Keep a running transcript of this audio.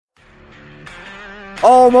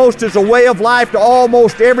almost is a way of life to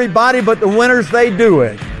almost everybody, but the winners, they do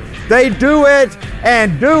it. They do it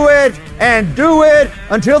and do it and do it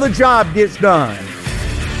until the job gets done.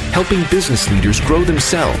 Helping business leaders grow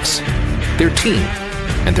themselves, their team,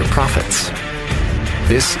 and their profits.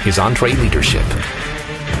 This is EntreLeadership.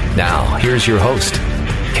 Now, here's your host,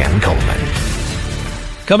 Ken Coleman.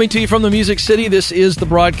 Coming to you from the Music City, this is the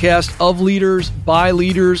broadcast of Leaders, by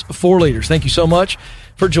Leaders, for Leaders. Thank you so much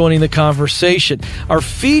for joining the conversation. Our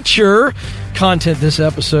feature content this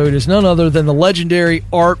episode is none other than the legendary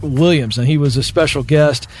Art Williams, and he was a special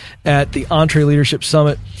guest at the EntreLeadership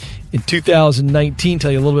Summit in 2019.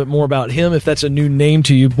 Tell you a little bit more about him. If that's a new name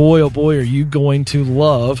to you, boy, oh boy, are you going to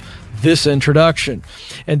love this introduction.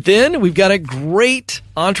 And then we've got a great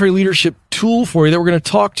EntreLeadership tool for you that we're going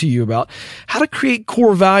to talk to you about, how to create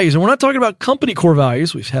core values. And we're not talking about company core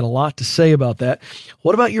values. We've had a lot to say about that.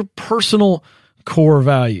 What about your personal core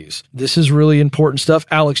values? This is really important stuff.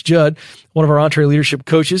 Alex Judd, one of our EntreLeadership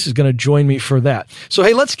coaches, is going to join me for that. So,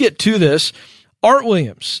 hey, let's get to this. Art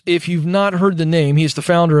Williams, if you've not heard the name, he is the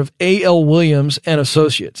founder of A.L. Williams and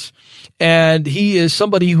Associates. And he is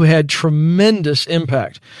somebody who had tremendous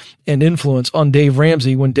impact and influence on Dave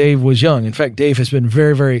Ramsey when Dave was young. In fact, Dave has been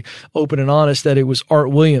very, very open and honest that it was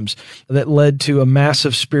Art Williams that led to a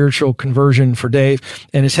massive spiritual conversion for Dave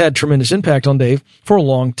and has had tremendous impact on Dave for a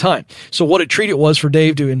long time. So what a treat it was for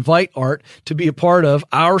Dave to invite Art to be a part of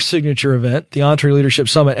our signature event, the EntreLeadership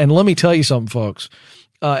Summit. And let me tell you something, folks.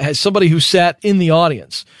 As somebody who sat in the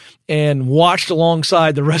audience and watched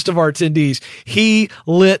alongside the rest of our attendees, he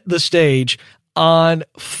lit the stage on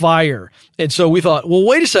fire. And so we thought, well,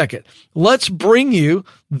 wait a second. Let's bring you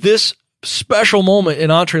this special moment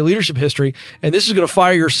in EntreLeadership history, and this is going to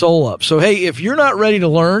fire your soul up. So, hey, if you're not ready to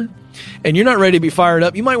learn and you're not ready to be fired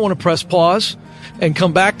up, you might want to press pause and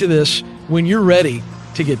come back to this when you're ready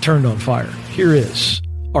to get turned on fire. Here is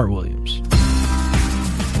Art Williams.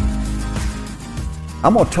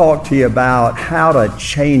 I'm going to talk to you about how to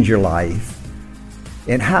change your life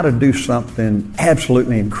and how to do something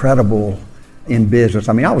absolutely incredible in business.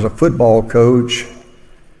 I mean, I was a football coach,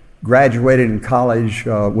 graduated in college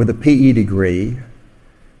with a PE degree,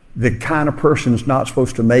 the kind of person is not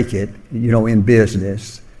supposed to make it, in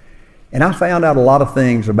business. And I found out a lot of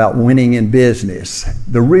things about winning in business,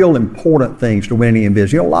 the real important things to winning in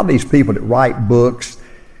business. A lot of these people that write books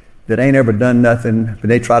that ain't ever done nothing, but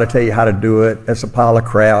they try to tell you how to do it. That's a pile of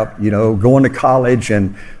crap. Going to college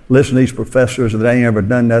and listen to these professors that ain't ever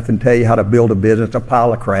done nothing tell you how to build a business, a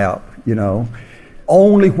pile of crap,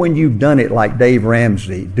 Only when you've done it like Dave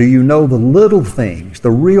Ramsey do you know the little things,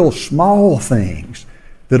 the real small things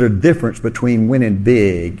that are the difference between winning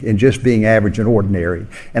big and just being average and ordinary.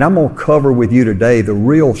 And I'm going to cover with you today the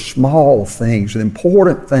real small things, the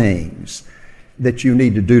important things that you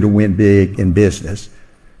need to do to win big in business.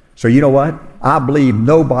 So you know what? I believe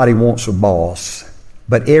nobody wants a boss,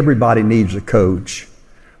 but everybody needs a coach.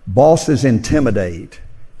 Bosses intimidate,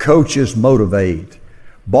 coaches motivate.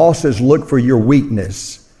 Bosses look for your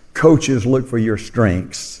weakness, coaches look for your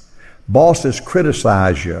strengths. Bosses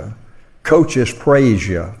criticize you, coaches praise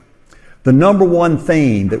you. The number one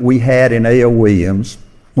theme that we had in A.L. Williams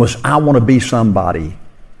was, I want to be somebody.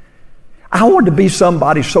 I wanted to be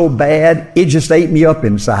somebody so bad, it just ate me up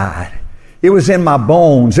inside. It was in my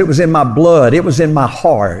bones. It was in my blood. It was in my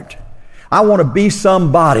heart. I want to be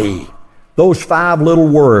somebody. Those 5 little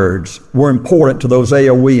words were important to those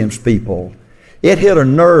A.L. Williams people. It hit a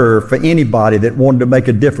nerve for anybody that wanted to make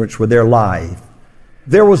a difference with their life.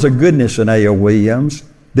 There was a goodness in A.L. Williams.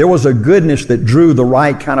 There was a goodness that drew the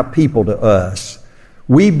right kind of people to us.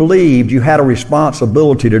 We believed you had a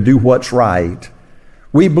responsibility to do what's right.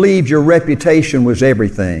 We believed your reputation was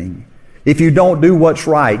everything. If you don't do what's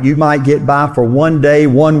right, you might get by for one day,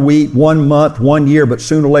 1 week, 1 month, 1 year, but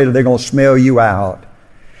sooner or later they're going to smell you out.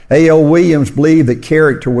 A.L. Williams believed that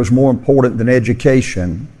character was more important than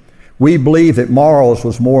education. We believed that morals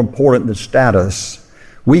was more important than status.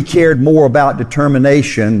 We cared more about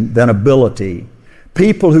determination than ability.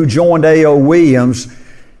 People who joined A.L. Williams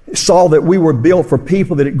saw that we were built for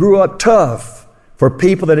people that grew up tough, for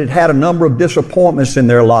people that had had a number of disappointments in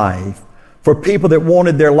their life, for people that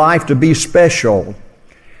wanted their life to be special.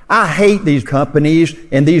 I hate these companies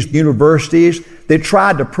and these universities that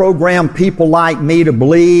tried to program people like me to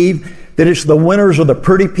believe that it's the winners are the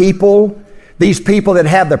pretty people, these people that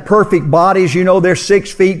have the perfect bodies, they're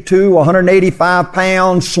 6'2", 185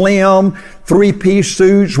 pounds, slim, 3-piece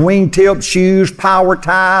suits, wingtip shoes, power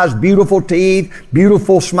ties, beautiful teeth,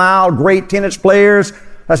 beautiful smile, great tennis players.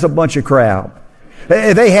 That's a bunch of crap.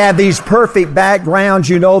 They have these perfect backgrounds,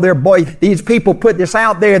 you know. These people put this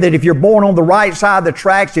out there that if you're born on the right side of the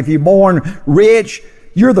tracks, if you're born rich,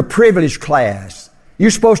 you're the privileged class.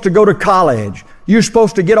 You're supposed to go to college. You're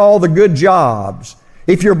supposed to get all the good jobs.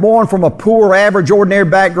 If you're born from a poor, average, ordinary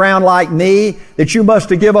background like me, that you must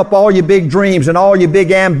give up all your big dreams and all your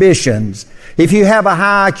big ambitions. If you have a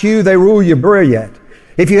high IQ, they rule you brilliant.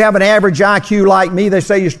 If you have an average IQ like me, they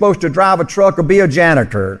say you're supposed to drive a truck or be a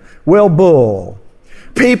janitor. Well, bull.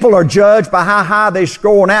 People are judged by how high they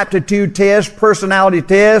score on aptitude tests, personality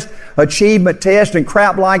tests, achievement tests, and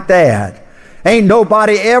crap like that. Ain't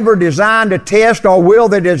nobody ever designed a test, or will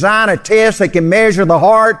they design a test that can measure the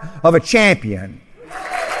heart of a champion.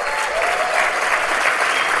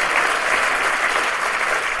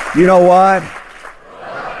 You know what?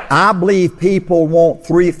 I believe people want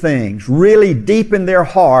three things. Really deep in their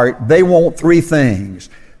heart, they want three things.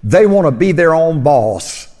 They want to be their own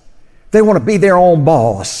boss. They want to be their own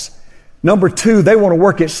boss. Number two, they want to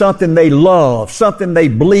work at something they love, something they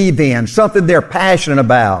believe in, something they're passionate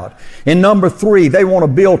about. And number three, they want to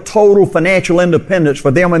build total financial independence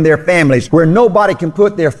for them and their families, where nobody can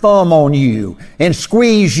put their thumb on you and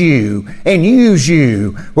squeeze you and use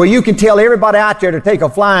you, where you can tell everybody out there to take a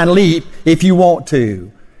flying leap if you want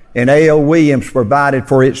to. And A.L. Williams provided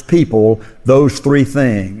for its people those three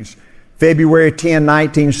things. February 10,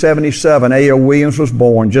 1977, A.L. Williams was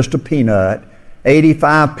born, just a peanut.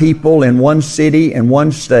 85 people in one city and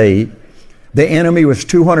one state. The enemy was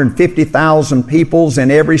 250,000 peoples in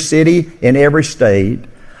every city, in every state.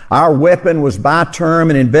 Our weapon was buy term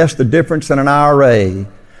and invest the difference in an IRA.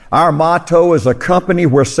 Our motto is a company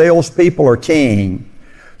where salespeople are king.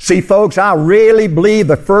 See, folks, I really believe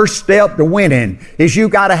the first step to winning is you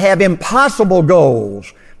got to have impossible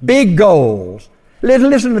goals, big goals.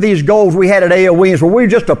 Listen to these goals we had at A.L. Williams, where we were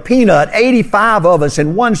just a peanut, 85 of us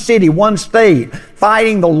in one city, one state,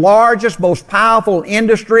 fighting the largest, most powerful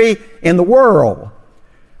industry in the world.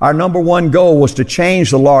 Our number one goal was to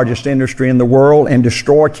change the largest industry in the world and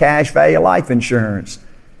destroy cash value life insurance.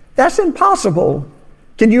 That's impossible.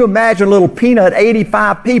 Can you imagine a little peanut,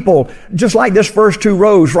 85 people, just like this first two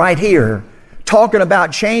rows right here, talking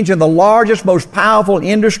about changing the largest, most powerful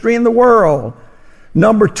industry in the world?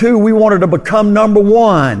 Number two, we wanted to become number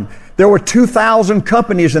one. There were 2,000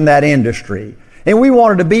 companies in that industry, and we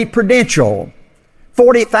wanted to beat Prudential.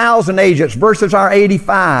 40,000 agents versus our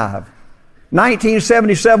 85.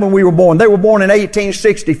 1977 we were born. They were born in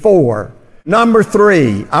 1864. Number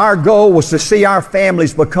three, our goal was to see our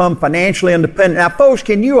families become financially independent. Now, folks,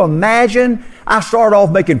 can you imagine? I started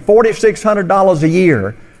off making $4,600 a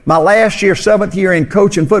year. My last year, 7th year in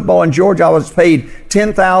coaching football in Georgia, I was paid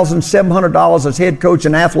 $10,700 as head coach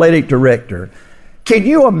and athletic director. Can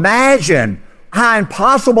you imagine how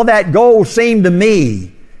impossible that goal seemed to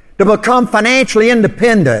me, to become financially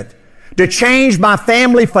independent, to change my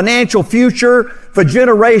family financial future for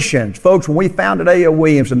generations? Folks, when we founded A.L.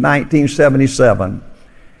 Williams in 1977,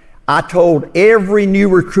 I told every new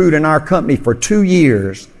recruit in our company for 2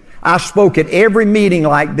 years, I spoke at every meeting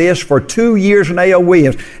like this for 2 years in A.L.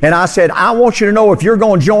 Williams. And I said, I want you to know, if you're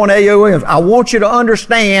going to join A.L. Williams, I want you to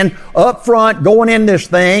understand up front going in this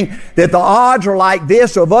thing that the odds are like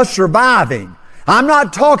this of us surviving. I'm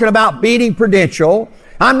not talking about beating Prudential.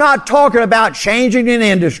 I'm not talking about changing an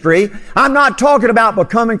industry. I'm not talking about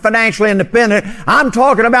becoming financially independent. I'm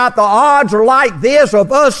talking about the odds are like this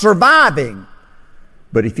of us surviving.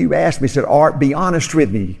 But if you ask me, said, Art, be honest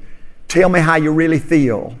with me. Tell me how you really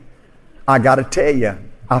feel. I got to tell you,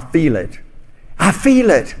 I feel it. I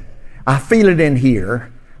feel it. I feel it in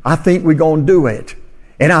here. I think we're going to do it.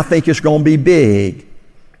 And I think it's going to be big.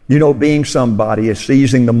 You know, being somebody is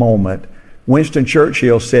seizing the moment. Winston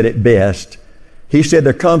Churchill said it best. He said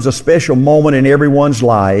there comes a special moment in everyone's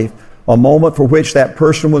life, a moment for which that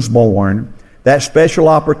person was born. That special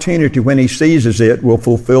opportunity, when he seizes it, will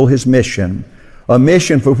fulfill his mission, a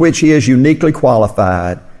mission for which he is uniquely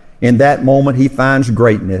qualified. In that moment, he finds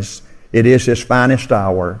greatness. It is his finest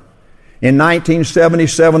hour. In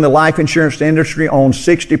 1977, the life insurance industry owned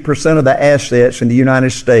 60% of the assets in the United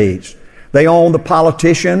States. They owned the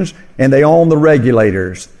politicians and they owned the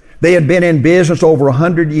regulators. They had been in business over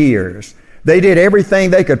 100 years. They did everything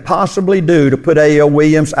they could possibly do to put A.L.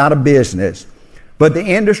 Williams out of business. But the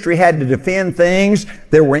industry had to defend things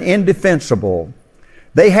that were indefensible.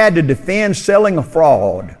 They had to defend selling a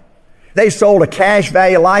fraud. They sold a cash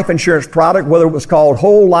value life insurance product, whether it was called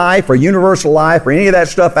Whole Life or Universal Life or any of that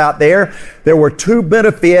stuff out there. There were two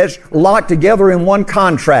benefits locked together in one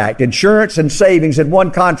contract, insurance and savings in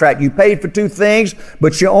one contract. You paid for two things,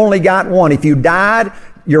 but you only got one. If you died,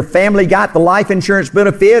 Your family got the life insurance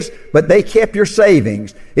benefits, but they kept your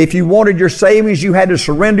savings. If you wanted your savings, you had to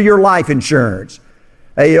surrender your life insurance.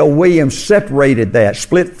 A.L. Williams separated that,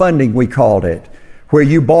 split funding we called it, where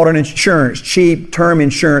you bought an insurance, cheap term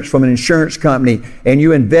insurance from an insurance company, and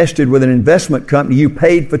you invested with an investment company. You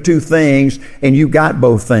paid for two things, and you got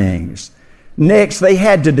both things. Next, they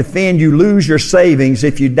had to defend you lose your savings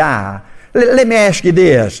if you die. Let me ask you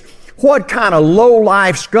this. What kind of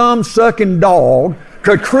low-life, scum-sucking dog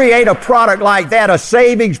could create a product like that, a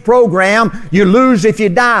savings program you lose if you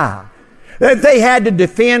die? They had to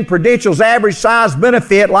defend Prudential's average size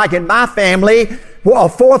benefit, like in my family,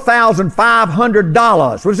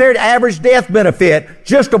 $4,500 was their average death benefit,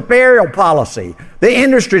 just a burial policy. The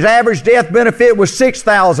industry's average death benefit was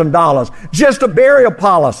 $6,000, just a burial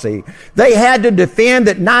policy. They had to defend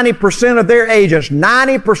that 90% of their agents,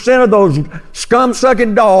 90% of those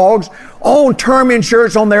scum-sucking dogs own term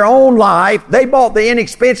insurance on their own life. They bought the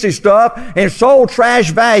inexpensive stuff and sold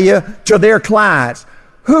trash value to their clients.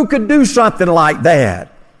 Who could do something like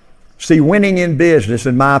that? See, winning in business,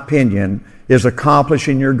 in my opinion, is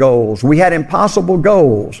accomplishing your goals. We had impossible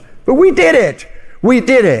goals, but we did it. We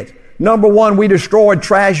did it. Number one, we destroyed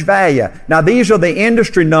trash value. Now, these are the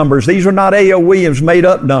industry numbers. These are not A.L. Williams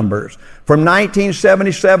made-up numbers. From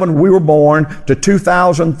 1977, we were born, to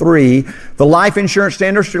 2003, the life insurance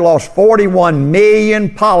industry lost 41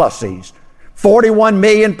 million policies. 41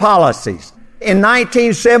 million policies. In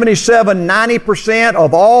 1977, 90%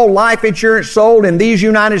 of all life insurance sold in these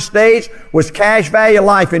United States was cash value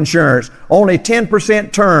life insurance, only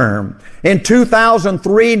 10% term. In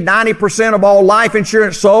 2003, 90% of all life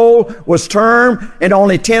insurance sold was term and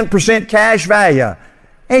only 10% cash value.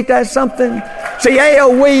 Ain't that something? See,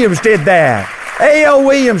 A.L. Williams did that. A.L.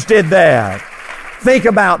 Williams did that. Think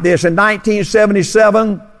about this. In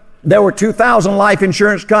 1977, there were 2,000 life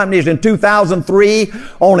insurance companies. In 2003,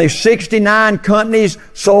 only 69 companies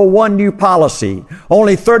sold one new policy.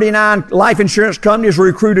 Only 39 life insurance companies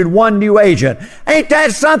recruited one new agent. Ain't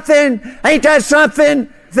that something? Ain't that something?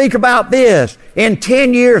 Think about this. In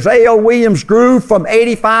 10 years, A.L. Williams grew from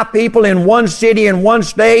 85 people in one city in one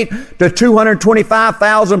state to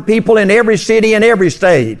 225,000 people in every city in every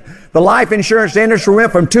state. The life insurance industry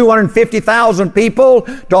went from 250,000 people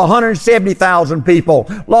to 170,000 people.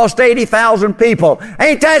 Lost 80,000 people.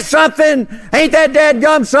 Ain't that something? Ain't that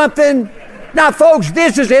dadgum something? Now, folks,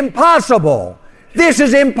 this is impossible. This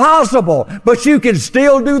is impossible. But you can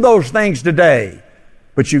still do those things today.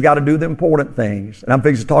 But you got to do the important things. And I'm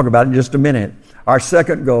fixing to talk about it in just a minute. Our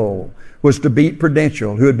second goal was to beat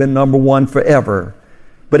Prudential, who had been number one forever.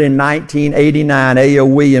 But in 1989, A.L.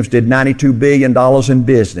 Williams did $92 billion in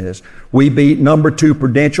business. We beat number 2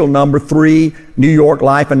 Prudential, number 3 New York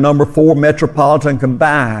Life, and number 4 Metropolitan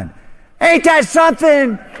combined. Ain't that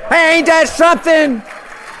something? Ain't that something?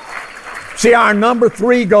 See, our number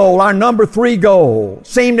 3 goal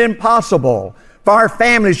seemed impossible for our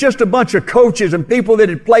families, just a bunch of coaches and people that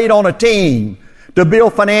had played on a team, to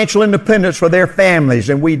build financial independence for their families,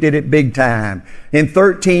 and we did it big time. In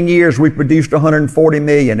 13 years, we produced 140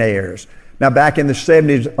 millionaires. Now, back in the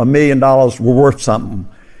 70s, $1 million were worth something.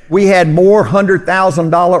 We had more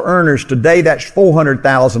 $100,000 earners. Today, that's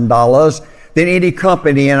 $400,000 than any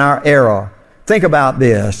company in our era. Think about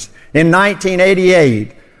this. In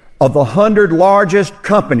 1988, of the 100 largest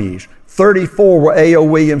companies, 34 were A.L.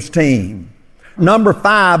 Williams' team. Number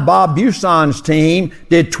 5, Bob Buson's team,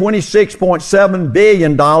 did $26.7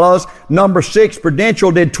 billion. Number 6, Prudential,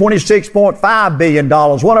 did $26.5 billion.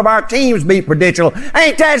 One of our teams beat Prudential.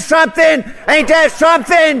 Ain't that something? Ain't that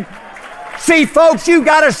something? See, folks, you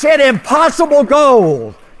got to set impossible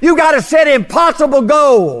goals. You got to set impossible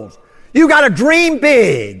goals. You got to dream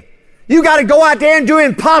big. You got to go out there and do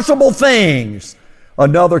impossible things.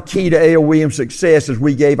 Another key to A.L. Williams' success is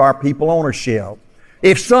we gave our people ownership.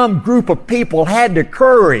 If some group of people had the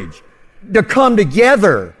courage to come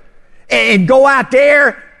together and go out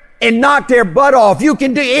there and knock their butt off, you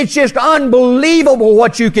can do, it's just unbelievable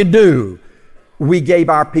what you can do. We gave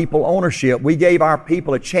our people ownership. We gave our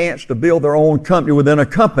people a chance to build their own company within a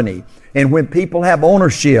company. And when people have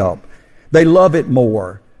ownership, they love it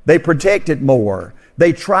more. They protect it more.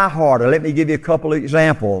 They try harder. Let me give you a couple of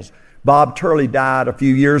examples. Bob Turley died a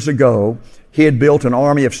few years ago. He had built an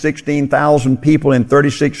army of 16,000 people in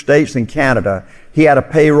 36 states and Canada. He had a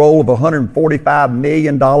payroll of $145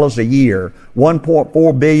 million a year,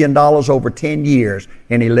 $1.4 billion over 10 years,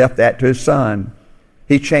 and he left that to his son.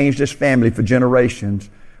 He changed his family for generations.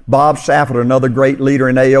 Bob Safford, another great leader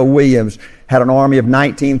in A.L. Williams, had an army of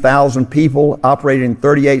 19,000 people, operated in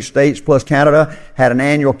 38 states plus Canada, had an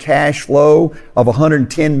annual cash flow of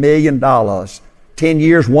 $110 million. 10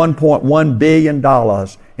 years, $1.1 billion,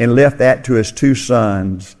 and left that to his 2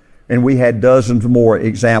 sons. And we had dozens more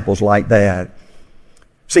examples like that.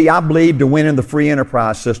 See, I believe to win in the free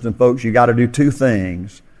enterprise system, folks, you got to do 2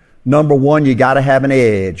 things. Number 1, you got to have an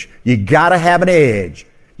edge. You got to have an edge.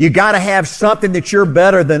 You got to have something that you're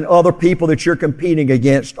better than other people that you're competing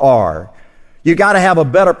against are. You got to have a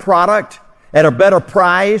better product at a better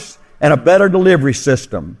price and a better delivery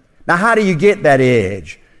system. Now, how do you get that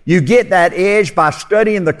edge? You get that edge by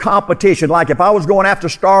studying the competition. Like if I was going after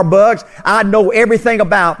Starbucks, I know everything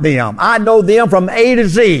about them. I know them from A to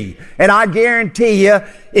Z. And I guarantee you,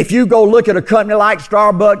 if you go look at a company like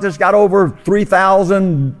Starbucks that's got over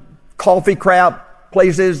 3,000 coffee crap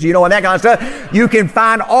places, and that kind of stuff, you can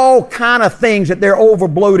find all kind of things that they're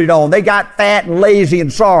over-bloated on. They got fat and lazy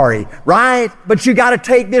and sorry, right? But you got to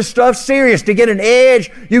take this stuff serious. To get an edge,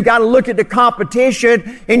 you got to look at the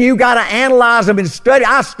competition and you got to analyze them and study.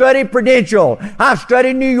 I studied Prudential. I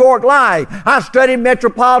studied New York Life. I studied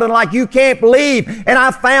Metropolitan like you can't believe. And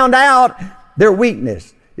I found out their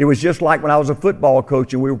weakness. It was just like when I was a football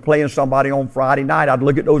coach and we were playing somebody on Friday night. I'd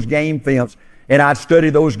look at those game films and I'd study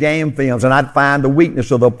those game films and I'd find the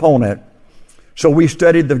weakness of the opponent. So we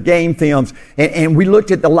studied the game films and we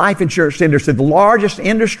looked at the life insurance industry, the largest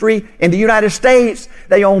industry in the United States.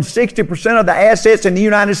 They own 60% of the assets in the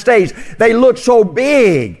United States. They look so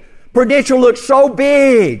big. Prudential looked so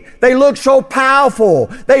big. They looked so powerful.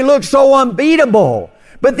 They looked so unbeatable.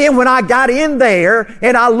 But then when I got in there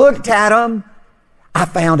and I looked at them, I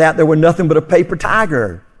found out they were nothing but a paper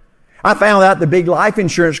tiger. I found out the big life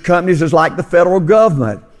insurance companies is like the federal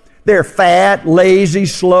government. They're fat, lazy,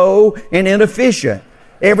 slow, and inefficient.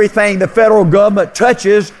 Everything the federal government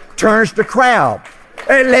touches turns to crap.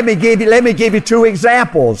 And let me give you 2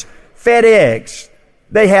 examples. FedEx,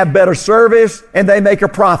 they have better service and they make a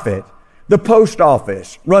profit. The post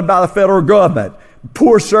office, run by the federal government,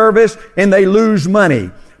 poor service and they lose money.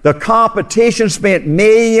 The competition spent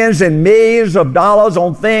millions and millions of dollars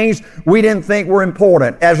on things we didn't think were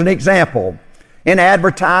important. As an example, in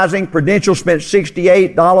advertising, Prudential spent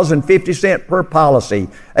 $68.50 per policy.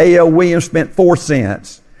 A.L. Williams spent 4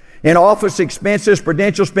 cents. In office expenses,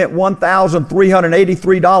 Prudential spent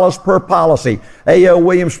 $1,383 per policy. A.L.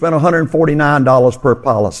 Williams spent $149 per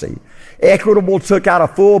policy. Equitable took out a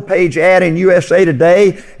full-page ad in USA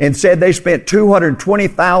Today and said they spent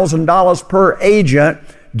 $220,000 per agent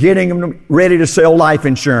getting them ready to sell life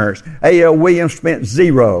insurance. A.L. Williams spent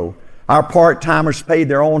 $0. Our part-timers paid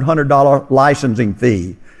their own $100 licensing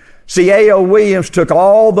fee. See, A.L. Williams took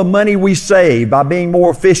all the money we saved by being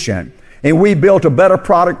more efficient, and we built a better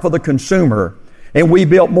product for the consumer, and we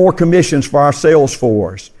built more commissions for our sales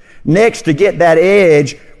force. Next, to get that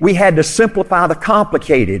edge, we had to simplify the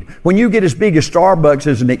complicated. When you get as big as Starbucks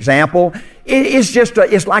as an example,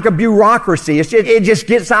 it's like a bureaucracy. It just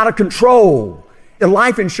gets out of control. The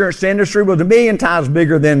life insurance industry was 1,000,000 times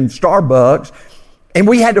bigger than Starbucks, and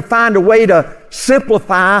we had to find a way to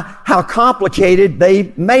simplify how complicated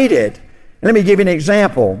they made it. And let me give you an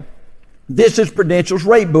example. This is Prudential's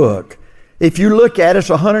rate book. If you look at it,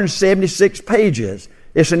 it's 176 pages.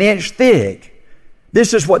 It's an inch thick.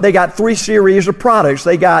 This is what they got: 3 series of products.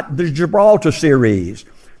 They got the Gibraltar series,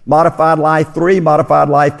 Modified Life 3, Modified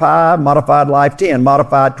Life 5, Modified Life 10,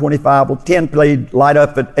 Modified 25, well, 10 paid light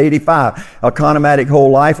up at 85. Economatic Whole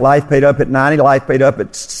Life, life paid up at 90, life paid up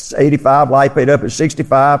at 85, life paid up at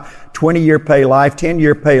 65, 20-year pay life,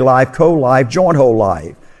 10-year pay life, co-life, joint whole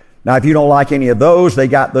life. Now, if you don't like any of those, they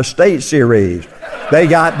got the State series. They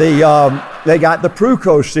got the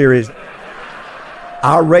Pruco series.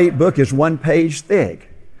 Our rate book is 1 page thick.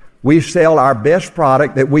 We sell our best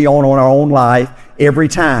product that we own on our own life every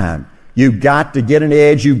time. You've got to get an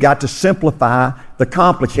edge. You've got to simplify the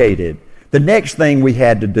complicated. The next thing we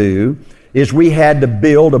had to do is we had to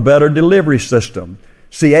build a better delivery system.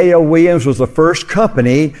 See, A.L. Williams was the first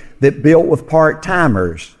company that built with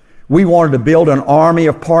part-timers. We wanted to build an army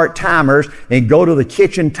of part-timers and go to the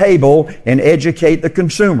kitchen table and educate the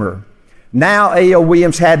consumer. Now A.L.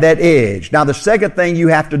 Williams had that edge. Now the second thing you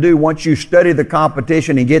have to do once you study the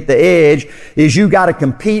competition and get the edge is you got to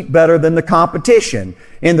compete better than the competition.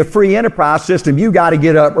 In the free enterprise system, you got to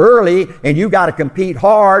get up early and you got to compete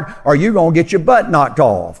hard or you're going to get your butt knocked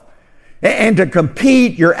off. And to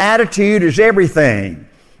compete, your attitude is everything.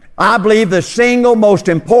 I believe the single most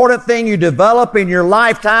important thing you develop in your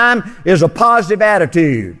lifetime is a positive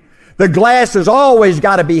attitude. The glass has always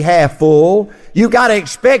got to be half full. You got to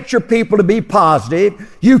expect your people to be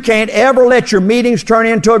positive. You can't ever let your meetings turn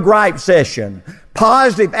into a gripe session.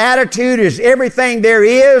 Positive attitude is everything there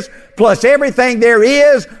is, plus everything there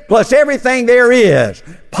is, plus everything there is.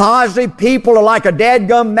 Positive people are like a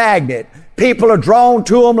dadgum magnet. People are drawn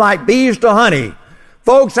to them like bees to honey.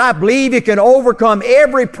 Folks, I believe you can overcome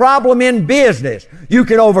every problem in business. You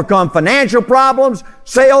can overcome financial problems,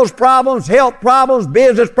 sales problems, health problems,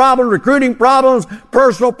 business problems, recruiting problems,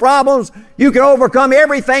 personal problems. You can overcome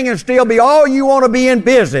everything and still be all you want to be in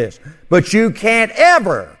business. But you can't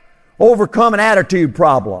ever overcome an attitude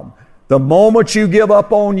problem. The moment you give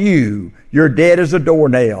up on you, you're dead as a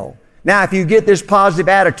doornail. Now, if you get this positive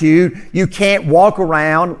attitude, you can't walk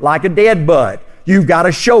around like a dead butt. You've got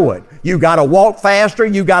to show it. You've got to walk faster.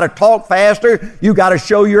 You've got to talk faster. You've got to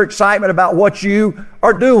show your excitement about what you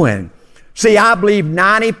are doing. See, I believe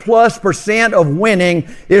 90+% of winning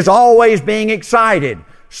is always being excited.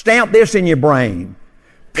 Stamp this in your brain.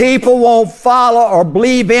 People won't follow or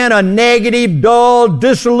believe in a negative, dull,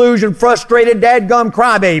 disillusioned, frustrated, dadgum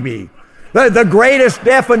crybaby. The greatest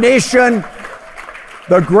definition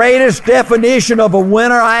of a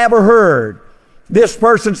winner I ever heard. This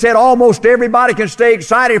person said almost everybody can stay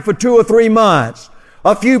excited for 2 or 3 months.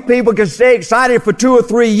 A few people can stay excited for 2 or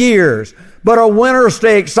 3 years, but a winner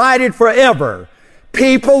stay excited forever.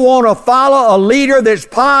 People want to follow a leader that's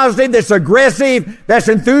positive, that's aggressive, that's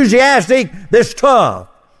enthusiastic, that's tough.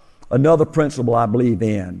 Another principle I believe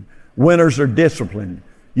in, winners are disciplined.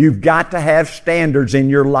 You've got to have standards in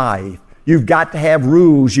your life. You've got to have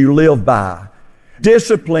rules you live by.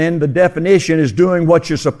 Discipline, the definition, is doing what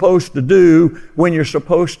you're supposed to do when you're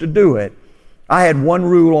supposed to do it. I had one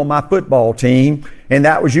rule on my football team, and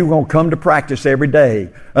that was you were going to come to practice every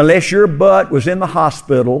day. Unless your butt was in the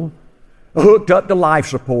hospital, hooked up to life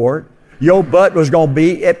support, your butt was going to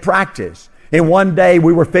be at practice. And one day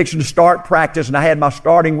we were fixing to start practice, and I had my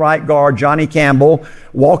starting right guard, Johnny Campbell,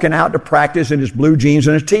 walking out to practice in his blue jeans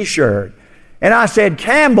and his T-shirt. And I said,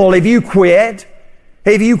 "Campbell, have you quit?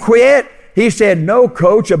 Have you quit?" He said, "No,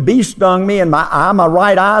 Coach, a bee stung me and my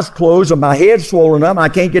right eye's closed and my head's swollen up and I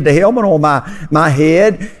can't get the helmet on my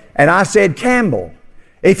head." And I said, "Campbell,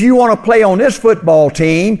 if you want to play on this football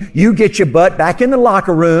team, you get your butt back in the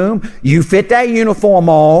locker room, you fit that uniform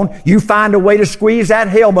on, you find a way to squeeze that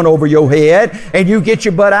helmet over your head, and you get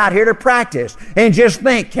your butt out here to practice. And just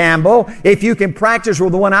think, Campbell, if you can practice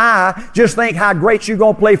with one eye, just think how great you're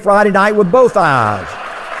going to play Friday night with both eyes."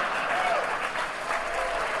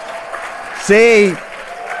 See,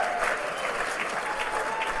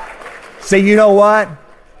 you know what?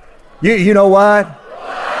 You know what?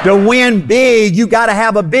 To win big, you got to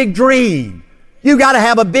have a big dream. You got to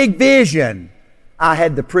have a big vision. I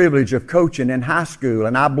had the privilege of coaching in high school,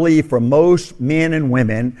 and I believe for most men and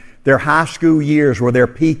women, their high school years were their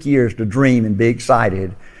peak years to dream and be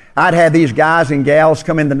excited. I'd have these guys and gals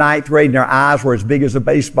come in the ninth grade, and their eyes were as big as a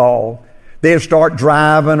baseball. They'd start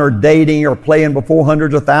driving or dating or playing before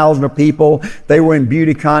hundreds of thousands of people. They were in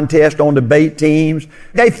beauty contests on debate teams.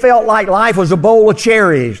 They felt like life was a bowl of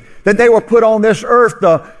cherries, that they were put on this earth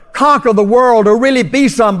to conquer the world, to really be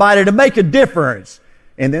somebody, to make a difference.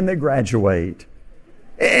 And then they graduate.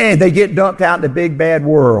 And they get dumped out in the big bad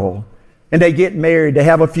world. And they get married. They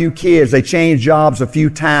have a few kids. They change jobs a few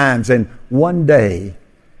times. And one day,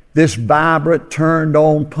 this vibrant, turned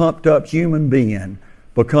on, pumped up human being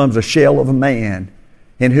becomes a shell of a man,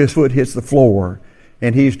 and his foot hits the floor,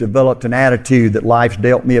 and he's developed an attitude that life's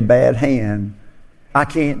dealt me a bad hand. I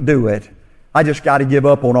can't do it. I just got to give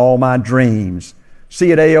up on all my dreams.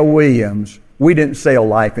 See, at A.L. Williams, we didn't sell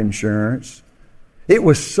life insurance. It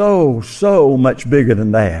was so much bigger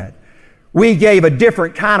than that. We gave a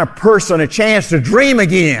different kind of person a chance to dream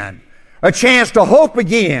again, a chance to hope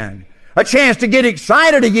again, a chance to get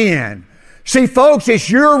excited again. See, folks, it's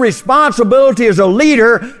your responsibility as a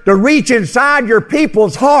leader to reach inside your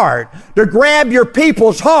people's heart, to grab your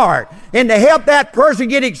people's heart, and to help that person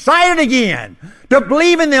get excited again, to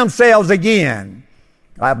believe in themselves again.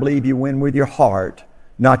 I believe you win with your heart,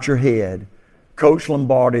 not your head. Coach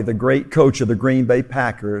Lombardi, the great coach of the Green Bay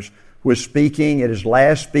Packers, was speaking at his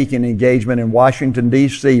last speaking engagement in Washington,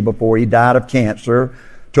 D.C. before he died of cancer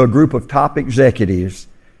to a group of top executives.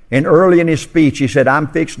 And early in his speech, he said, "I'm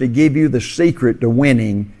fixing to give you the secret to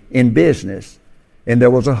winning in business." And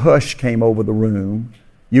there was a hush came over the room.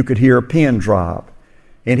 You could hear a pin drop.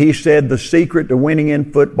 And he said, "The secret to winning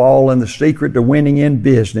in football and the secret to winning in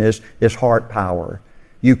business is heart power.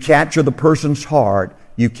 You capture the person's heart,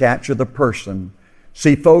 you capture the person."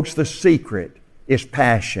 See, folks, the secret is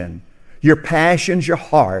passion. Your passion's your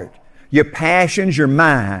heart. Your passion's your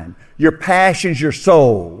mind. Your passion's your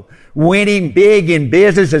soul. Winning big in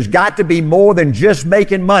business has got to be more than just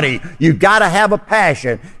making money. You've got to have a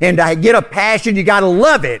passion. And to get a passion, you got to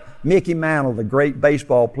love it. Mickey Mantle, the great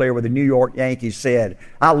baseball player with the New York Yankees, said,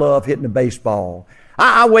 "I love hitting the baseball.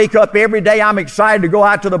 I wake up every day, I'm excited to go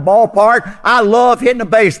out to the ballpark. I love hitting a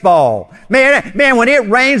baseball. Man, when it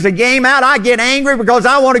rains the game out, I get angry because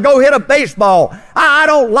I want to go hit a baseball. I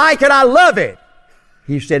don't like it, I love it.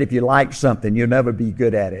 He said, if you like something, you'll never be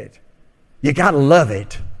good at it. You got to love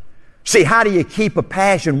it. See, how do you keep a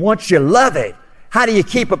passion once you love it? How do you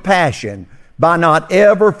keep a passion? By not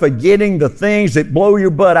ever forgetting the things that blow your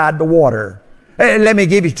butt out of the water. Let me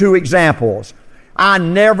give you 2 examples. I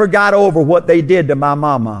never got over what they did to my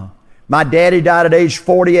mama. My daddy died at age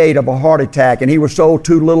 48 of a heart attack, and he was sold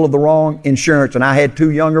too little of the wrong insurance, and I had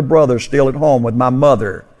 2 younger brothers still at home with my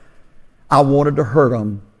mother. I wanted to hurt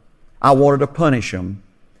them. I wanted to punish them.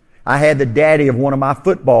 I had the daddy of one of my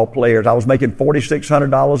football players. I was making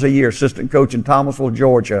 $4,600 a year, assistant coach in Thomasville,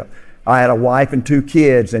 Georgia. I had a wife and 2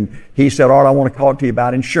 kids, and he said, Art, I want to talk to you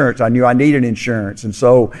about insurance. I knew I needed insurance, and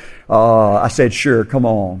so I said, sure, come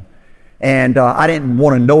on. And I didn't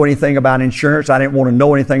want to know anything about insurance. I didn't want to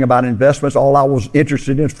know anything about investments. All I was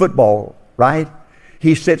interested in is football, right?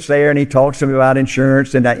 He sits there and he talks to me about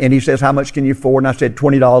insurance, and he says, how much can you afford? And I said,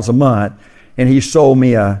 $20 a month. And he sold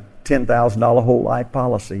me a $10,000 whole life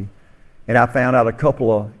policy. And I found out a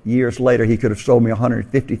couple of years later he could have sold me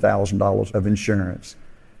 $150,000 of insurance.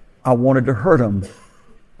 I wanted to hurt him.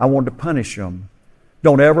 I wanted to punish him.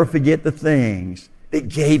 Don't ever forget the things that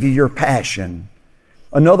gave you your passion.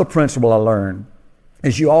 Another principle I learned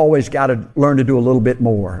is you always got to learn to do a little bit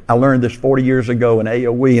more. I learned this 40 years ago in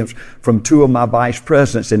A.O. Williams from 2 of my vice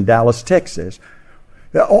presidents in Dallas, Texas.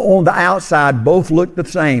 On the outside, both looked the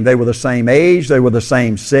same. They were the same age. They were the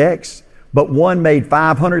same sex. But one made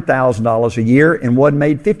 $500,000 a year and one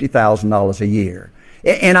made $50,000 a year.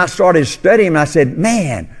 And I started studying and I said,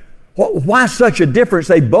 man, why such a difference?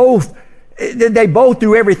 They both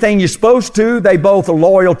do everything you're supposed to. They both are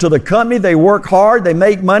loyal to the company. They work hard. They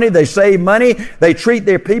make money. They save money. They treat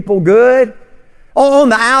their people good. On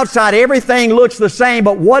the outside, everything looks the same,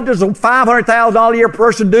 but what does a $500,000 a year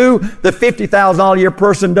person do the $50,000 a year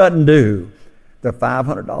person doesn't do? The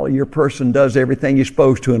 $500 a year person does everything he's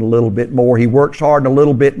supposed to and a little bit more. He works hard and a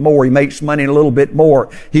little bit more. He makes money and a little bit more.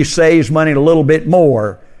 He saves money and a little bit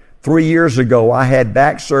more. 3 years ago, I had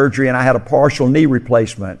back surgery and I had a partial knee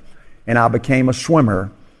replacement, and I became a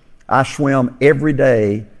swimmer. I swim every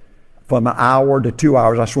day from an hour to 2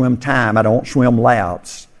 hours. I swim time. I don't swim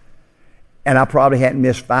laps. And I probably hadn't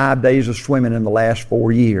missed 5 days of swimming in the last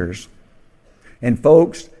 4 years. And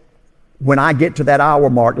folks, when I get to that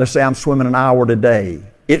hour mark, let's say I'm swimming an hour today,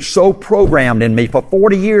 it's so programmed in me. For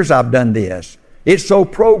 40 years I've done this. It's so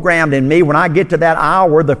programmed in me. When I get to that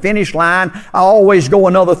hour, the finish line, I always go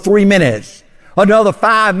another 3 minutes, another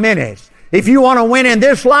 5 minutes. If you want to win in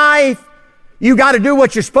this life, you got to do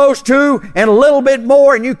what you're supposed to and a little bit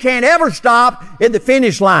more, and you can't ever stop at the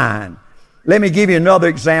finish line. Let me give you another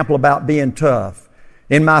example about being tough.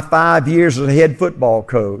 In my 5 years as a head football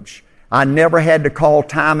coach, I never had to call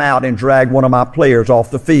timeout and drag one of my players off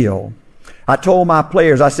the field. I told my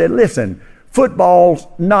players, I said, listen, football's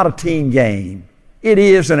not a team game. It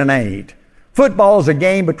is and it ain't. Football is a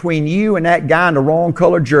game between you and that guy in the wrong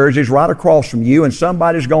colored jerseys right across from you, and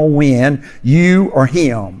somebody's going to win, you or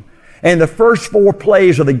him. And the first 4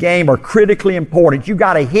 plays of the game are critically important. You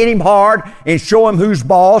got to hit him hard and show him who's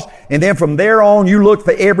boss. And then from there on, you look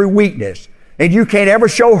for every weakness. And you can't ever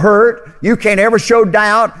show hurt. You can't ever show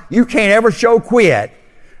doubt. You can't ever show quit.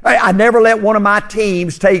 I never let one of my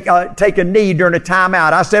teams take a knee during a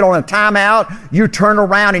timeout. I said on a timeout, you turn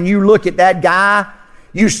around and you look at that guy.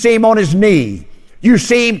 You see him on his knee. You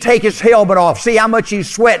see him take his helmet off. See how much he's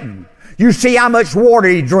sweating. You see how much water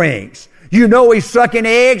he drinks. You know he's sucking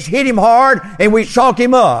eggs, hit him hard, and we chalk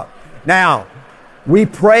him up. Now, we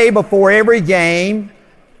pray before every game.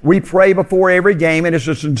 We pray before every game, and it's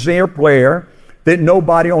a sincere prayer that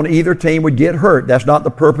nobody on either team would get hurt. That's not the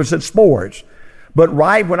purpose of sports. But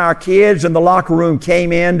right when our kids in the locker room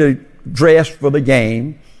came in to dress for the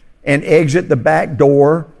game and exit the back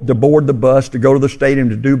door to board the bus to go to the stadium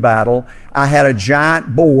to do battle, I had a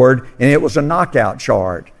giant board, and it was a knockout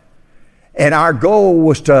chart. And our goal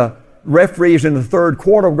was to referees in the third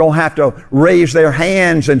quarter were going to have to raise their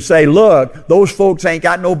hands and say, look, those folks ain't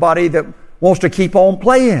got nobody that wants to keep on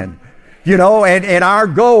playing. You know, and our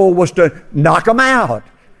goal was to knock them out.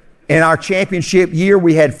 In our championship year,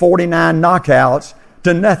 we had 49 knockouts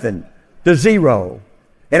to nothing, to 0.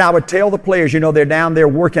 And I would tell the players, you know, they're down there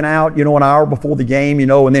working out, you know, an hour before the game, you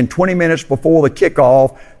know, and then 20 minutes before the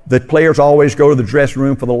kickoff, the players always go to the dressing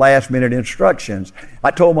room for the last minute instructions.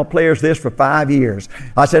 I told my players this for 5 years.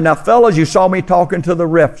 I said, now fellas, you saw me talking to the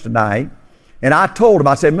refs tonight. And I told them,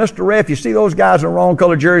 I said, Mr. Ref, you see those guys in the wrong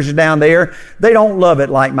color jerseys down there? They don't love it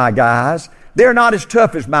like my guys. They're not as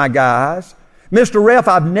tough as my guys. Mr. Ref,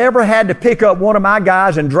 I've never had to pick up one of my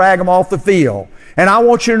guys and drag them off the field. And I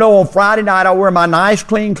want you to know on Friday night I wear my nice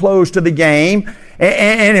clean clothes to the game.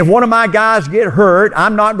 And if one of my guys get hurt,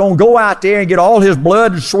 I'm not going to go out there and get all his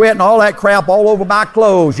blood and sweat and all that crap all over my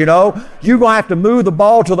clothes, you know. You're going to have to move the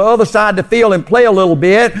ball to the other side of the field and play a little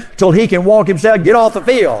bit till he can walk himself and get off the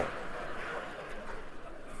field.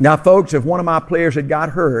 Now, folks, if one of my players had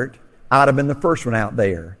got hurt, I'd have been the first one out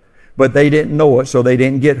there. But they didn't know it, so they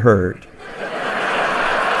didn't get hurt.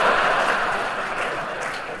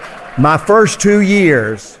 My first 2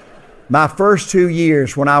 years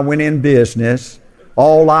when I went in business,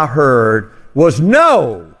 all I heard was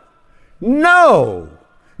no, no,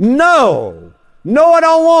 no, no, I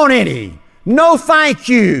don't want any. No, thank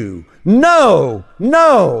you. No,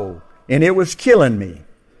 no. And it was killing me.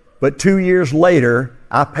 But 2 years later,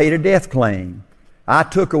 I paid a death claim. I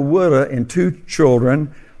took a widow and 2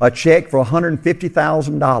 children a check for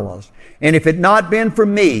 $150,000. And if it had not been for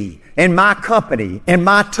me and my company and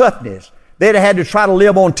my toughness, they'd have had to try to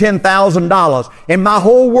live on $10,000, and my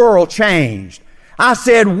whole world changed. I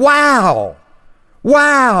said, wow,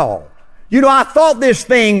 wow. You know, I thought this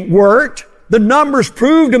thing worked. The numbers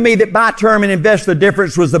proved to me that buy term and invest the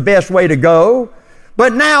difference was the best way to go.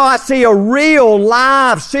 But now I see a real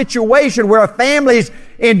live situation where a family's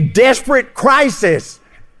in desperate crisis.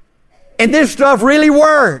 And this stuff really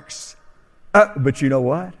works. But you know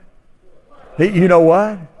what? You know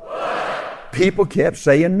what? People kept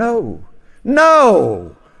saying no.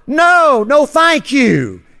 No, no, no, thank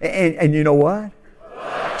you. And you know what?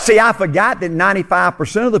 See, I forgot that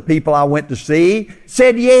 95% of the people I went to see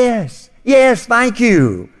said yes, yes, thank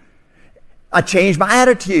you. I changed my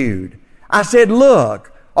attitude. I said,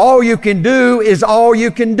 look, all you can do is all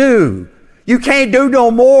you can do. You can't do no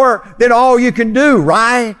more than all you can do,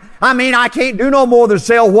 right? I mean, I can't do no more than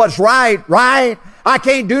sell what's right, right? I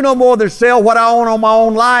can't do no more than sell what I own on my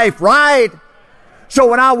own life, right? So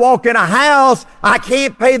when I walk in a house, I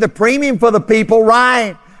can't pay the premium for the people,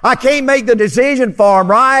 right? I can't make the decision for them,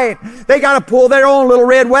 right? They got to pull their own little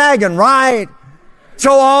red wagon, right?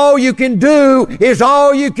 So all you can do is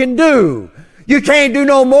all you can do. You can't do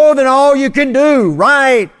no more than all you can do,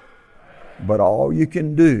 right? But all you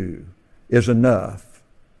can do is enough.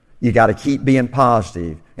 You got to keep being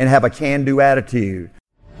positive and have a can-do attitude.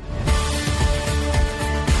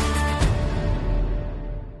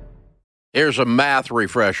 Here's a math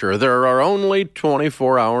refresher. There are only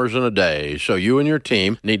 24 hours in a day, so you and your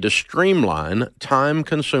team need to streamline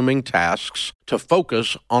time-consuming tasks to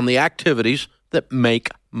focus on the activities that make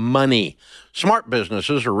money. Smart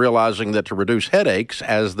businesses are realizing that to reduce headaches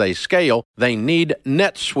as they scale, they need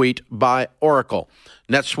NetSuite by Oracle.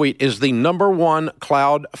 NetSuite is the #1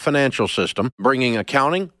 cloud financial system, bringing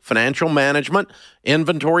accounting, financial management,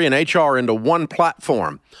 inventory, and HR into one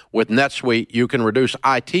platform. With NetSuite, you can reduce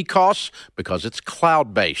IT costs because it's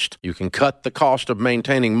cloud-based. You can cut the cost of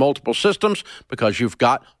maintaining multiple systems because you've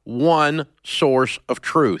got one source of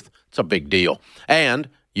truth. It's a big deal. And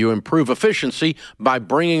you improve efficiency by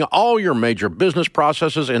bringing all your major business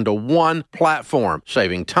processes into one platform,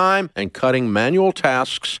 saving time and cutting manual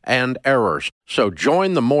tasks and errors. So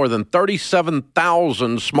join the more than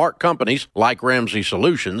 37,000 smart companies like Ramsey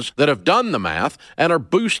Solutions that have done the math and are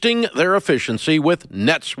boosting their efficiency with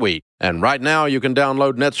NetSuite. And right now you can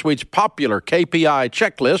download NetSuite's popular KPI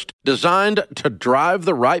checklist designed to drive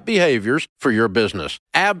the right behaviors for your business.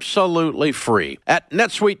 Absolutely free at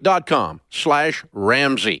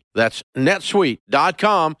netsuite.com/Ramsey. That's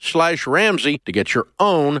netsuite.com/Ramsey to get your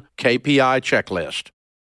own KPI checklist.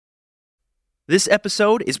 This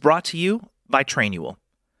episode is brought to you by Trainual.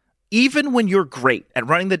 Even when you're great at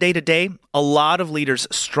running the day-to-day, a lot of leaders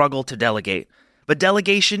struggle to delegate. But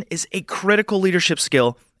delegation is a critical leadership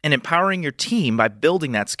skill, and empowering your team by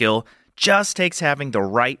building that skill just takes having the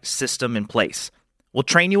right system in place. Well,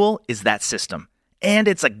 Trainual is that system, and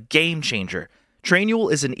it's a game changer.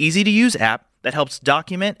 Trainual is an easy-to-use app that helps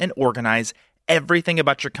document and organize everything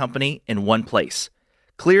about your company in one place.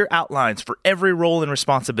 Clear outlines for every role and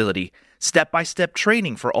responsibility, step-by-step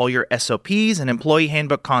training for all your SOPs and employee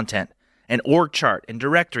handbook content, an org chart and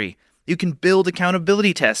directory. You can build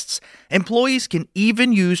accountability tests. Employees can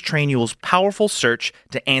even use Trainual's powerful search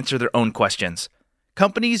to answer their own questions.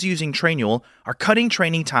 Companies using Trainual are cutting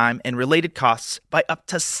training time and related costs by up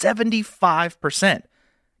to 75%.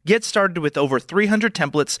 Get started with over 300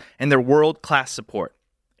 templates and their world-class support.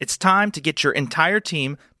 It's time to get your entire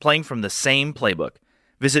team playing from the same playbook.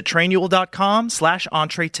 Visit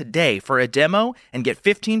Trainual.com/Entree today for a demo and get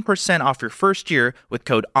 15% off your first year with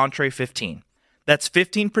code Entree15. That's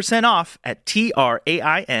 15% off at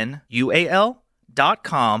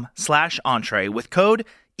Trainual.com/Entree with code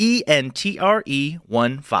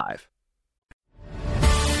ENTRE15.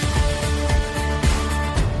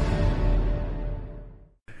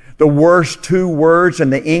 The worst two words in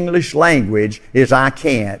the English language is I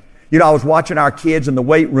can't. You know, I was watching our kids in the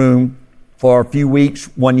weight room for a few weeks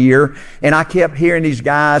one year, and I kept hearing these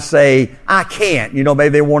guys say, I can't. You know,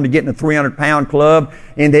 maybe they wanted to get in the 300-pound club,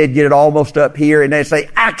 and they'd get it almost up here, and they'd say,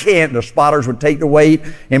 I can't. The spotters would take the weight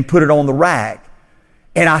and put it on the rack.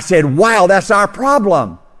 And I said, wow, that's our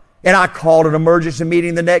problem. And I called an emergency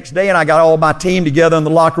meeting the next day, and I got all my team together in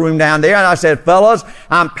the locker room down there, and I said, fellas,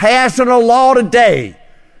 I'm passing a law today.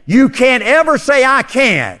 You can't ever say I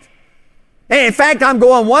can't. And in fact, I'm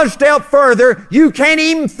going one step further. You can't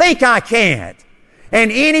even think I can't.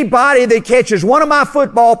 And anybody that catches one of my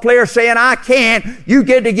football players saying I can't, you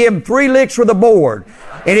get to give them 3 licks with a board.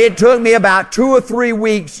 And it took me about 2 or 3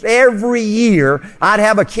 weeks every year. I'd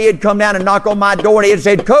have a kid come down and knock on my door, and he'd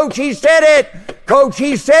say, Coach, he said it. Coach,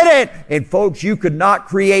 he said it. And folks, you could not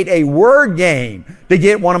create a word game to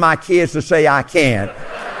get one of my kids to say I can't.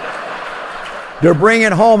 To bring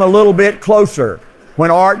it home a little bit closer, when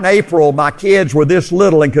Art and April, my kids, were this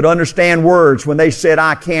little and could understand words, when they said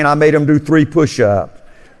I can't, I made them do 3 push-ups.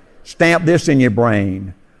 Stamp this in your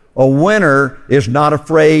brain. A winner is not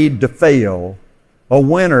afraid to fail. A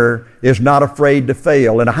winner is not afraid to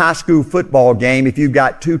fail. In a high school football game, if you've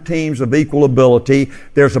got 2 teams of equal ability,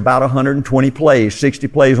 there's about 120 plays, 60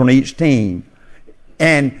 plays on each team.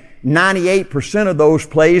 And 98% of those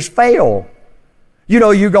plays fail. You know,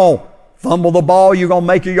 you're going to fumble the ball, you're going to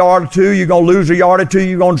make a yard or 2, you're going to lose a yard or 2,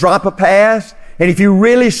 you're going to drop a pass. And if you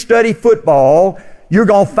really study football, you're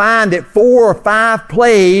going to find that 4 or 5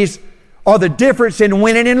 plays are the difference in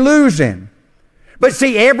winning and losing. But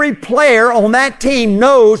see, every player on that team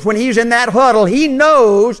knows when he's in that huddle, he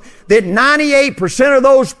knows that 98% of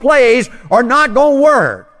those plays are not going to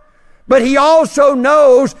work. But he also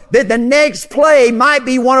knows that the next play might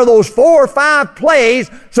be one of those 4 or 5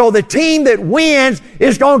 plays, so the team that wins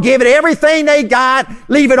is going to give it everything they got,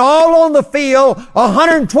 leave it all on the field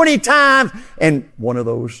 120 times, and one of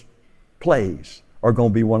those plays are going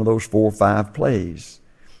to be one of those 4 or 5 plays.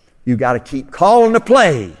 You got to keep calling the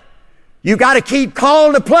play. You got to keep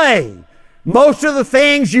calling the play. Most of the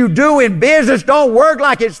things you do in business don't work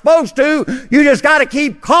like it's supposed to. You just got to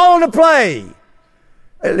keep calling the play.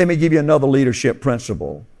 Let me give you another leadership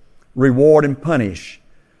principle. Reward and punish.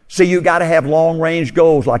 See, you got to have long-range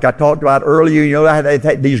goals. Like I talked about earlier, you know,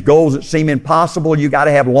 these goals that seem impossible, you got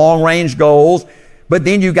to have long-range goals. But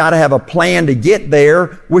then you got to have a plan to get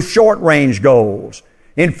there with short-range goals.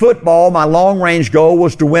 In football, my long-range goal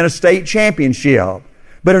was to win a state championship.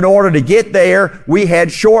 But in order to get there, we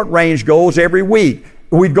had short-range goals every week.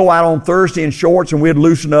 We'd go out on Thursday in shorts and we'd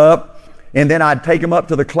loosen up. And then I'd take them up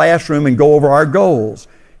to the classroom and go over our goals.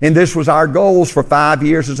 And this was our goals for 5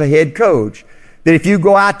 years as a head coach. That if you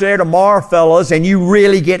go out there tomorrow, fellas, and you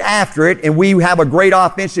really get after it, and we have a great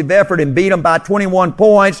offensive effort and beat them by 21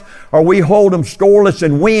 points, or we hold them scoreless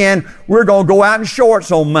and win, we're going to go out in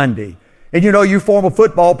shorts on Monday. And you know, you former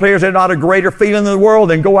football players, there's not a greater feeling in the world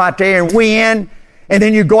than go out there and win. And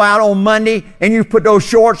then you go out on Monday and you put those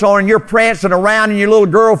shorts on and you're prancing around and your little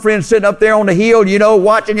girlfriend sitting up there on the hill, you know,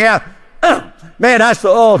 watching you. Man, that's the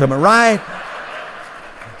ultimate, right?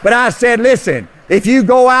 But I said, listen, if you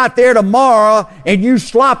go out there tomorrow and you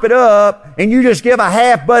slop it up and you just give a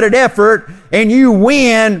half-butted effort and you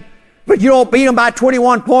win, but you don't beat them by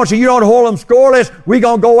 21 points and you don't hold them scoreless, we're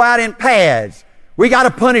going to go out in pads. We got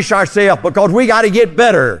to punish ourselves because we got to get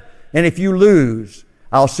better. And if you lose,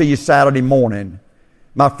 I'll see you Saturday morning.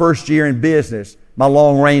 My first year in business, my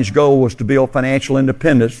long-range goal was to build financial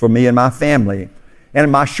independence for me and my family.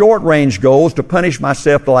 And my short-range goals to punish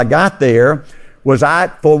myself till I got there was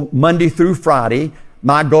for Monday through Friday,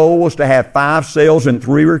 my goal was to have 5 sales and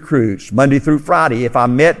 3 recruits, Monday through Friday. If I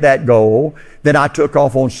met that goal, then I took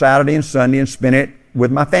off on Saturday and Sunday and spent it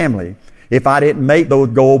with my family. If I didn't make those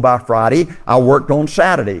goals by Friday, I worked on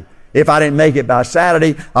Saturday. If I didn't make it by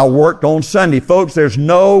Saturday, I worked on Sunday. Folks, there's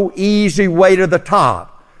no easy way to the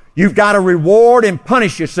top. You've got to reward and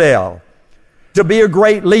punish yourself. To be a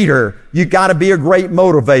great leader, you've got to be a great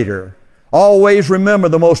motivator. Always remember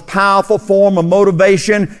the most powerful form of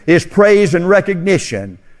motivation is praise and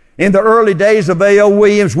recognition. In the early days of A.L.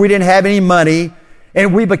 Williams, we didn't have any money,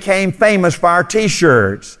 and we became famous for our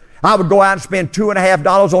T-shirts. I would go out and spend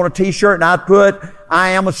 $2.50 on a T-shirt, and I'd put,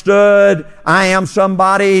 I am a stud, I am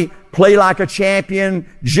somebody, play like a champion,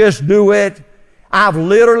 just do it. I've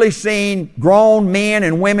literally seen grown men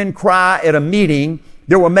and women cry at a meeting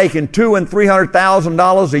that were making $200,000 and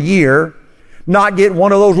 $300,000 a year not get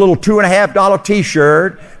one of those little $2.50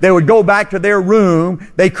 t-shirt. They would go back to their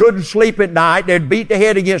room. They couldn't sleep at night. They'd beat their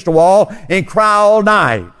head against the wall and cry all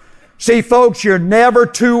night. See, folks, you're never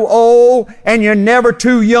too old and you're never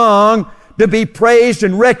too young to be praised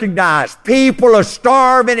and recognized. People are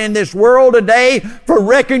starving in this world today for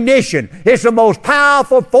recognition. It's the most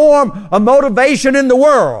powerful form of motivation in the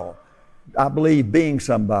world. I believe being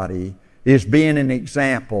somebody is being an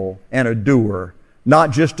example and a doer,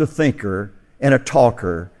 not just a thinker and a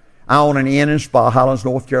talker. I own an inn and spa, Highlands,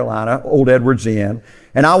 North Carolina, Old Edwards Inn,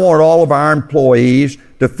 and I want all of our employees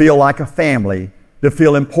to feel like a family, to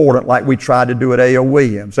feel important like we tried to do at A.L.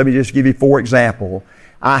 Williams. Let me just give you 4 examples.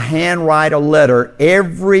 I handwrite a letter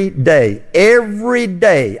every day. Every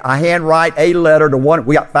day I handwrite a letter to one,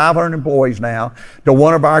 we got 500 employees now, to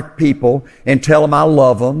one of our people and tell them I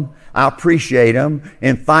love them, I appreciate them,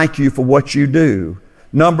 and thank you for what you do.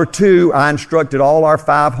 Number 2, I instructed all our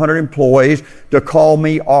 500 employees to call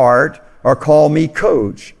me Art or call me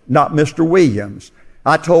Coach, not Mr. Williams.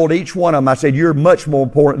 I told each one of them, I said, you're much more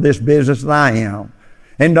important in this business than I am.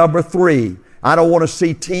 And number 3, I don't want to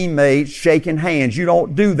see teammates shaking hands. You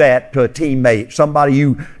don't do that to a teammate, somebody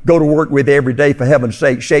you go to work with every day, for heaven's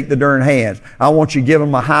sake, shake the darn hands. I want you to give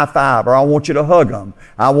them a high five, or I want you to hug them.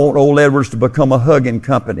 I want Old Edwards to become a hugging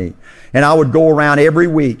company. And I would go around every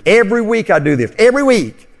week. Every week I do this. Every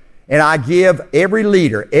week. And I give every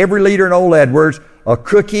leader in Old Edwards a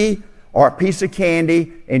cookie or a piece of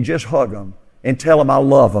candy and just hug them and tell them I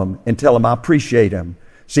love them and tell them I appreciate them.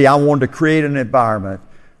 See, I wanted to create an environment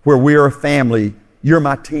where we are a family. You're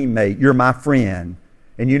my teammate. You're my friend.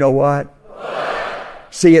 And you know what?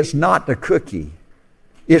 See, it's not the cookie.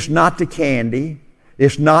 It's not the candy.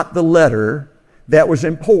 It's not the letter that was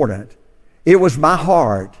important. It was my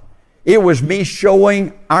heart. It was me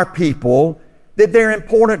showing our people that they're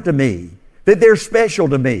important to me, that they're special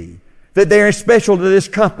to me, that they're special to this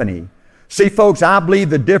company. See, folks, I believe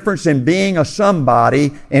the difference in being a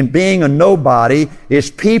somebody and being a nobody is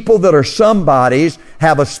people that are somebodies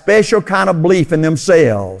have a special kind of belief in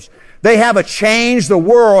themselves. They have a change the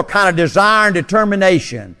world kind of desire and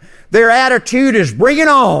determination. Their attitude is bring it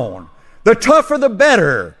on. The tougher the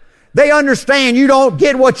better. They understand you don't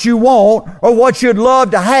get what you want or what you'd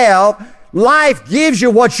love to have. Life gives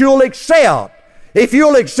you what you'll accept. If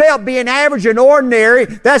you'll accept being average and ordinary,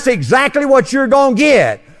 that's exactly what you're going to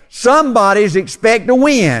get. Somebody's expect to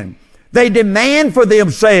win. They demand for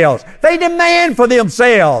themselves. They demand for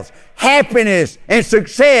themselves happiness and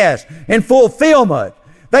success and fulfillment.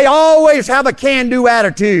 They always have a can-do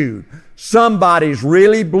attitude. Somebody's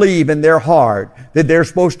really believe in their heart that they're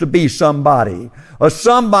supposed to be somebody. A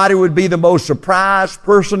somebody would be the most surprised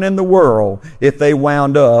person in the world if they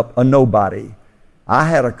wound up a nobody. I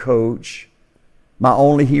had a coach. My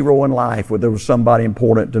only hero in life, where there was somebody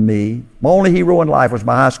important to me. My only hero in life was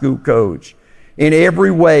my high school coach. In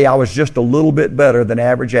every way, I was just a little bit better than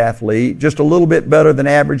average athlete, just a little bit better than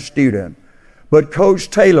average student. But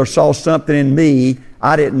Coach Taylor saw something in me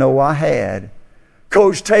I didn't know I had.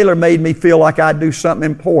 Coach Taylor made me feel like I'd do something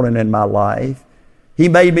important in my life. He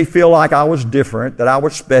made me feel like I was different, that I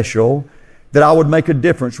was special, that I would make a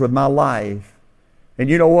difference with my life. And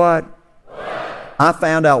you know what? I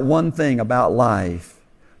found out one thing about life.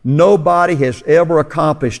 Nobody has ever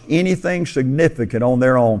accomplished anything significant on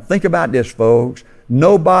their own. Think about this, folks.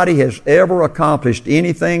 Nobody has ever accomplished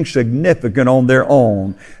anything significant on their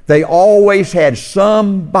own. They always had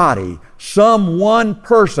somebody, some one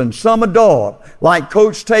person, some adult, like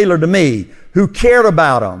Coach Taylor to me, who cared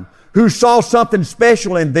about them, who saw something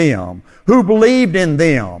special in them, who believed in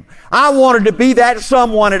them. I wanted to be that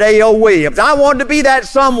someone at A.L. Williams. I wanted to be that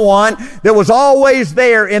someone that was always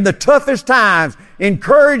there in the toughest times,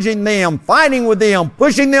 encouraging them, fighting with them,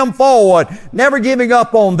 pushing them forward, never giving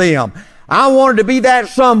up on them. I wanted to be that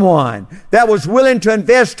someone that was willing to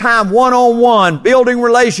invest time one-on-one, building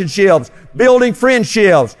relationships, building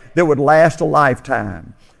friendships that would last a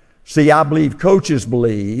lifetime. See, I believe coaches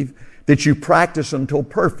believe that you practice until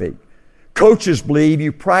perfect. Coaches believe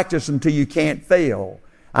you practice until you can't fail.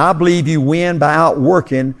 I believe you win by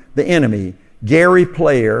outworking the enemy. Gary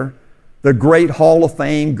Player, the great Hall of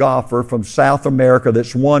Fame golfer from South America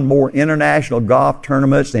that's won more international golf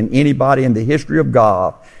tournaments than anybody in the history of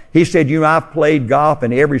golf. He said, I've played golf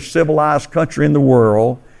in every civilized country in the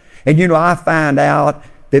world. And I find out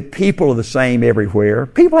that people are the same everywhere.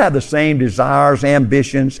 People have the same desires,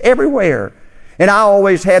 ambitions everywhere. And I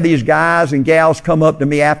always have these guys and gals come up to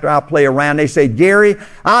me after I play around. They say, Gary,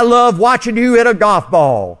 I love watching you hit a golf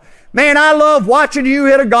ball. Man, I love watching you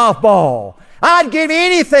hit a golf ball. I'd give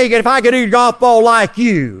anything if I could hit a golf ball like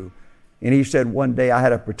you. And he said one day I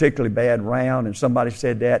had a particularly bad round, and somebody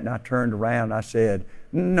said that, and I turned around and I said,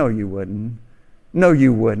 no, you wouldn't. No,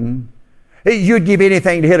 you wouldn't. You'd give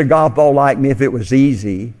anything to hit a golf ball like me if it was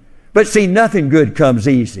easy. But see, nothing good comes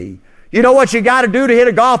easy. You know what you got to do to hit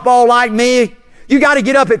a golf ball like me? You got to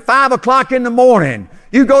get up at 5 o'clock in the morning.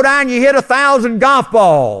 You go down, you hit 1,000 golf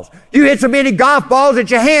balls. You hit so many golf balls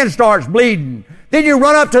that your hand starts bleeding. Then you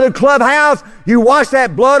run up to the clubhouse, you wash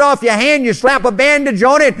that blood off your hand, you slap a bandage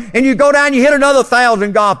on it, and you go down, you hit another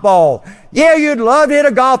 1,000 golf balls. Yeah, you'd love to hit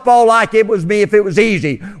a golf ball like it was me if it was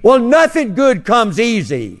easy. Well, nothing good comes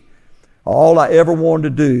easy. All I ever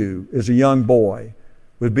wanted to do as a young boy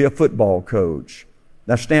was be a football coach.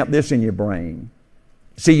 Now stamp this in your brain.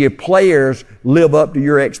 See, your players live up to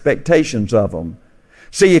your expectations of them.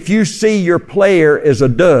 See, if you see your player as a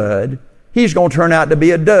dud, he's going to turn out to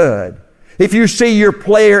be a dud. If you see your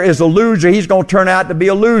player as a loser, he's going to turn out to be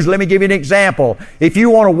a loser. Let me give you an example. If you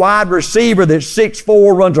want a wide receiver that's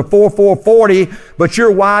 6'4", runs a 4.4 40, but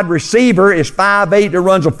your wide receiver is 5'8", that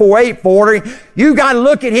runs a 4.8 40, you got to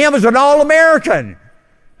look at him as an All-American.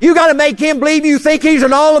 You got to make him believe you think he's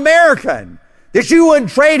an All-American, that you wouldn't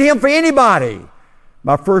trade him for anybody.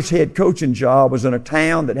 My first head coaching job was in a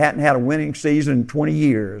town that hadn't had a winning season in 20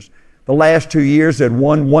 years. The last 2 years they'd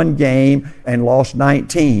won 1 game and lost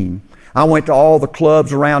 19. I went to all the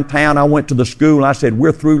clubs around town. I went to the school and I said,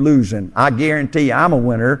 we're through losing. I guarantee you I'm a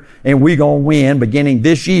winner and we're going to win beginning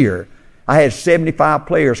this year. I had 75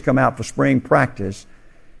 players come out for spring practice.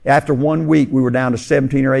 After 1 week, we were down to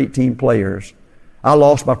 17 or 18 players. I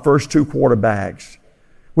lost my first 2 quarterbacks.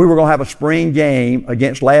 We were going to have a spring game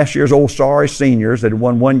against last year's Old Sorry seniors that had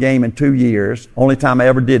won 1 game in 2 years. Only time I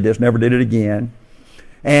ever did this, never did it again.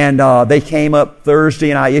 And they came up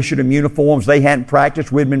Thursday and I issued them uniforms. They hadn't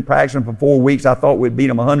practiced. We'd been practicing for 4 weeks. I thought we'd beat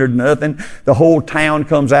them 100-0. The whole town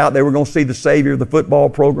comes out. They were going to see the savior of the football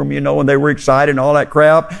program, you know, and they were excited and all that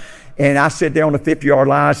crap. And I sit there on the 50-yard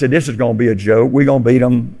line. I said, this is going to be a joke. We're going to beat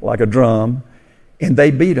them like a drum. And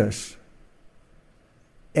they beat us.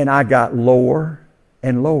 And I got lower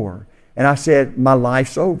and lower. And I said, my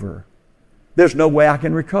life's over. There's no way I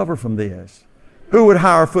can recover from this. Who would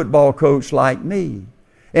hire a football coach like me?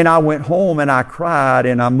 And I went home and I cried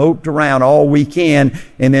and I moped around all weekend.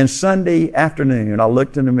 And then Sunday afternoon, I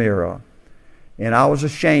looked in the mirror and I was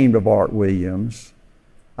ashamed of Art Williams.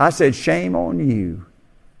 I said, shame on you.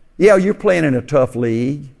 Yeah, you're playing in a tough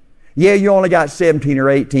league. Yeah, you only got 17 or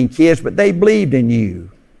 18 kids, but they believed in you.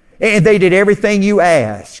 And they did everything you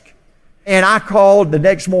asked. And I called the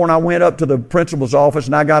next morning, I went up to the principal's office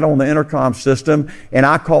and I got on the intercom system and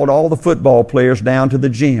I called all the football players down to the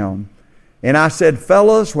gym. And I said,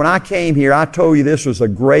 fellas, when I came here, I told you this was the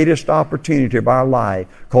greatest opportunity of our life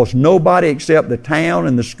because nobody except the town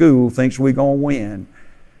and the school thinks we're going to win.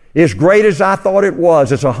 As great as I thought it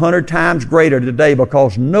was, it's 100 times greater today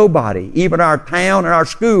because nobody, even our town and our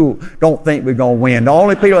school, don't think we're going to win. The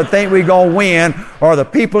only people that think we're going to win are the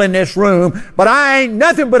people in this room. But I ain't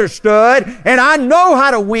nothing but a stud, and I know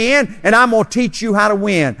how to win, and I'm going to teach you how to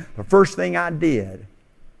win. The first thing I did,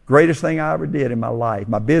 greatest thing I ever did in my life,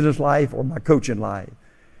 my business life or my coaching life,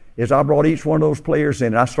 is I brought each one of those players in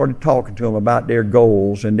and I started talking to them about their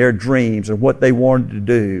goals and their dreams and what they wanted to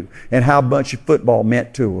do and how much football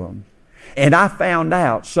meant to them. And I found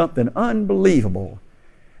out something unbelievable,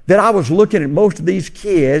 that I was looking at most of these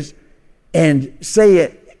kids and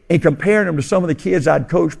comparing them to some of the kids I'd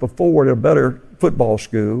coached before at a better football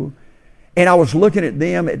school, and I was looking at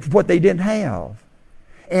them at what they didn't have.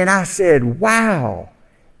 And I said, wow,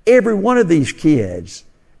 every one of these kids,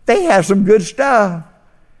 they have some good stuff.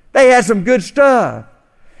 They had some good stuff.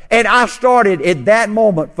 And I started at that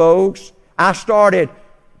moment, folks, I started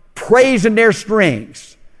praising their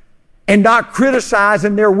strengths and not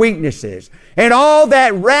criticizing their weaknesses. And all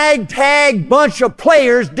that ragtag bunch of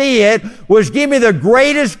players did was give me the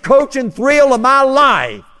greatest coaching thrill of my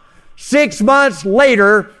life. 6 months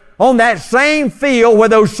later, on that same field where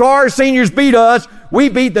those sorry seniors beat us, we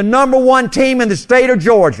beat the #1 team in the state of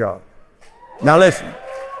Georgia. Now listen,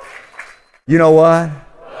 you know what?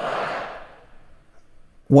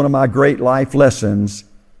 One of my great life lessons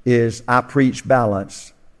is I preach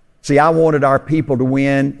balance. See, I wanted our people to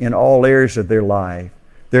win in all areas of their life,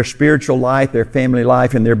 their spiritual life, their family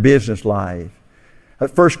life, and their business life. The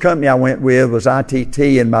first company I went with was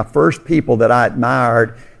ITT, and my first people that I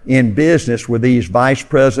admired in business were these vice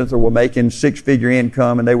presidents that were making 6-figure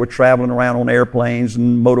income, and they were traveling around on airplanes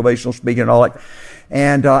and motivational speaking and all that.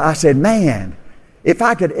 And I said, man, if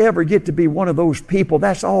I could ever get to be one of those people,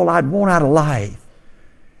 that's all I'd want out of life.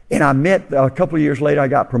 And I met, a couple of years later, I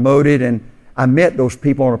got promoted, and I met those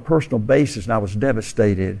people on a personal basis, and I was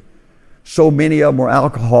devastated. So many of them were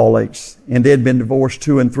alcoholics, and they'd been divorced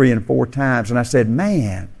 2 and 3 and 4 times. And I said,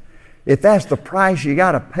 man, if that's the price you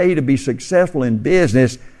got to pay to be successful in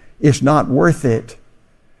business, it's not worth it.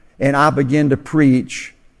 And I began to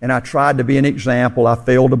preach, and I tried to be an example. I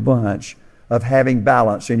failed a bunch of having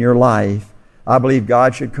balance in your life. I believe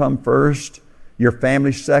God should come first, your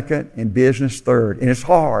family second, and business third. And it's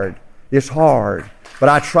hard. It's hard. But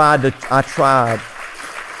I tried.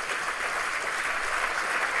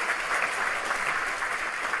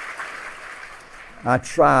 I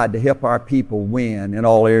tried to help our people win in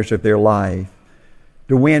all areas of their life.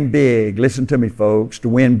 To win big, listen to me folks, to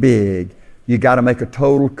win big, you got to make a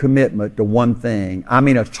total commitment to one thing. I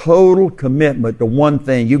mean a total commitment to one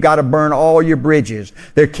thing. You got to burn all your bridges.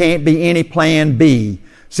 There can't be any plan B.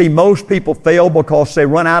 See, most people fail because they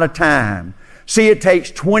run out of time. See, it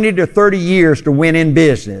takes 20 to 30 years to win in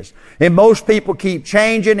business. And most people keep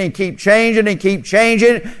changing and keep changing and keep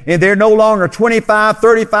changing, and they're no longer 25,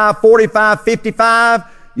 35, 45, 55.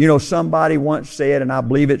 You know, somebody once said, and I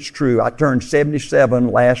believe it's true, I turned 77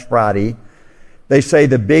 last Friday. They say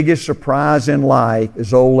the biggest surprise in life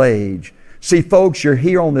is old age. See, folks, you're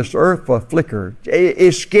here on this earth for a flicker.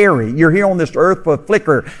 It's scary. You're here on this earth for a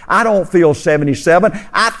flicker. I don't feel 77.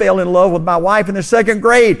 I fell in love with my wife in the 2nd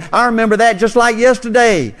grade. I remember that just like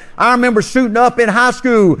yesterday. I remember suiting up in high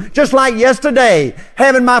school just like yesterday.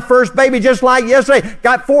 Having my first baby just like yesterday.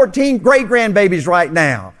 Got 14 great-grandbabies right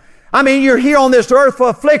now. I mean, you're here on this earth for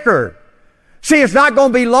a flicker. See, it's not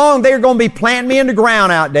going to be long. They're going to be planting me in the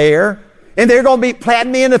ground out there. And they're going to be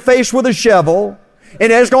patting me in the face with a shovel. And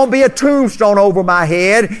there's going to be a tombstone over my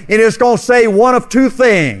head, and it's going to say one of 2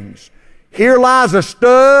 things. Here lies a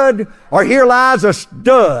stud, or here lies a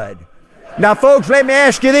stud. Now, folks, let me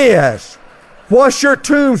ask you this. What's your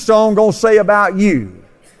tombstone going to say about you?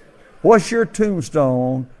 What's your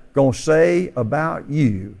tombstone going to say about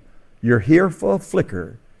you? You're here for a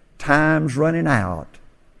flicker. Time's running out.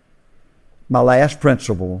 My last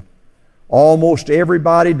principle. Almost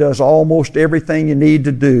everybody does almost everything you need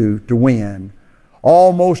to do to win.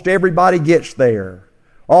 Almost everybody gets there.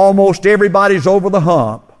 Almost everybody's over the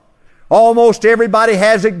hump. Almost everybody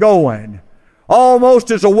has it going.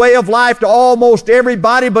 Almost is a way of life to almost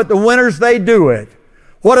everybody, but the winners, they do it.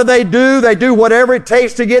 What do? They do whatever it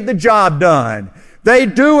takes to get the job done. They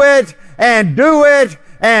do it and do it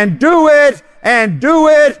and do it and do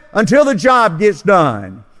it until the job gets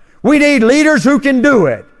done. We need leaders who can do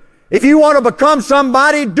it. If you want to become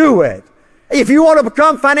somebody, do it. If you want to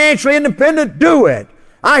become financially independent, do it.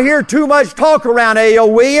 I hear too much talk around A.O.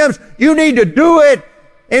 Williams. You need to do it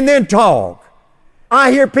and then talk.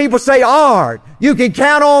 I hear people say, Art, you can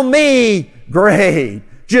count on me. Great.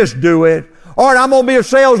 Just do it. Art, I'm going to be a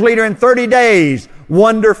sales leader in 30 days.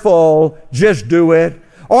 Wonderful. Just do it.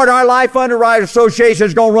 Art, our Life Underwriters Association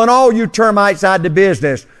is going to run all you termites out of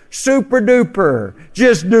business. Super duper.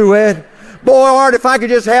 Just do it. Boy, Art, if I could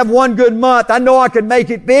just have one good month, I know I could make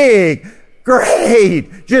it big.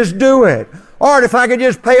 Great. Just do it. Art, if I could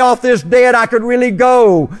just pay off this debt, I could really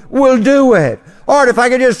go. We'll do it. Art, if I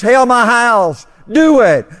could just sell my house, do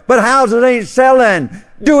it. But houses ain't selling.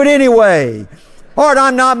 Do it anyway. Art,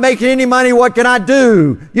 I'm not making any money. What can I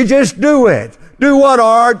do? You just do it. Do what,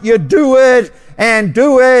 Art? You do it and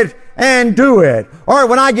do it and do it. Art,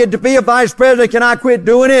 when I get to be a vice president, can I quit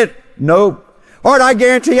doing it? Nope. Art, I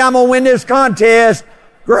guarantee you I'm going to win this contest.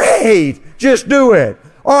 Great. Just do it.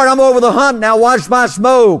 Art, I'm over the hump now. Watch my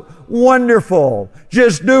smoke. Wonderful.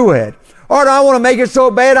 Just do it. Art, I want to make it so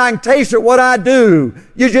bad I can taste it what I do.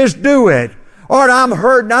 You just do it. Art, I'm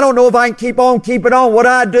hurting. I don't know if I can keep on keeping on what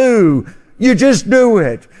I do. You just do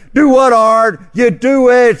it. Do what, Art? You do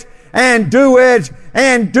it and do it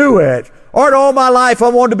and do it. Art, all my life I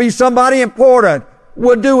wanted to be somebody important.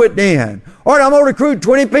 We'll do it then. Art, I'm going to recruit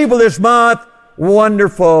 20 people this month.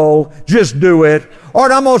 Wonderful. Just do it.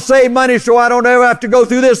 Art, I'm going to save money so I don't ever have to go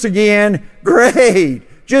through this again. Great.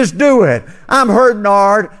 Just do it. I'm hurting,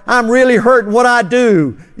 Art. I'm really hurting what I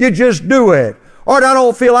do. You just do it. Art, I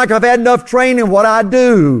don't feel like I've had enough training what I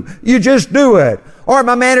do. You just do it. Art,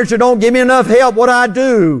 my manager don't give me enough help what I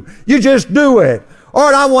do. You just do it.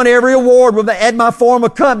 Art, I want every award at my former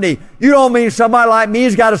company. You don't mean somebody like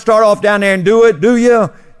me's got to start off down there and do it, do you?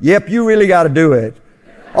 Yep, you really got to do it.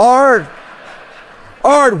 Art,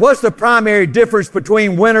 what's the primary difference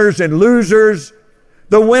between winners and losers?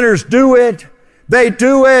 The winners do it. They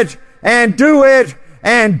do it and do it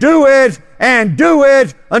and do it and do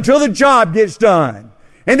it until the job gets done.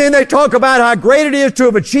 And then they talk about how great it is to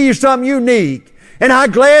have achieved something unique and how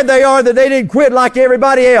glad they are that they didn't quit like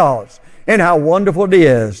everybody else and how wonderful it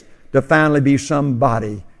is to finally be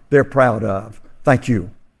somebody they're proud of. Thank you.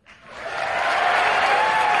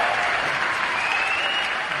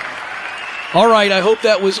 All right, I hope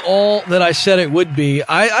that was all that I said it would be.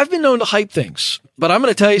 I've been known to hype things, but I'm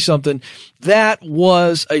going to tell you something. That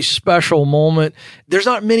was a special moment. There's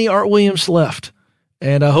not many Art Williams left,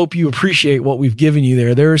 and I hope you appreciate what we've given you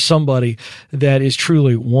there. There is somebody that is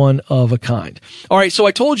truly one of a kind. All right, so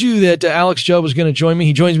I told you that Alex Judd was going to join me.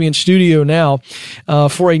 He joins me in studio now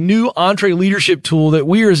for a new EntreLeadership tool that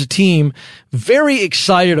we are as a team very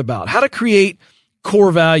excited about. How to create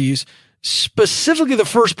core values. Specifically, the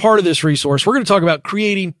first part of this resource, we're going to talk about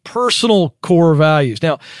creating personal core values.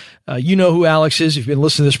 Now, you know who Alex is. If you've been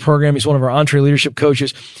listening to this program, he's one of our EntreLeadership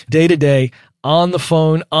coaches, day to day, on the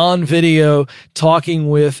phone, on video,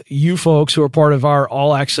 talking with you folks who are part of our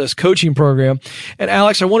All Access coaching program. And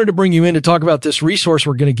Alex, I wanted to bring you in to talk about this resource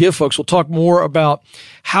we're going to give folks. We'll talk more about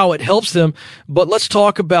how it helps them, but let's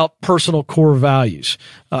talk about personal core values.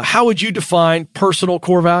 How would you define personal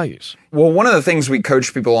core values? Well, one of the things we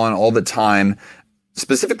coach people on all the time,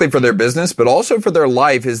 specifically for their business, but also for their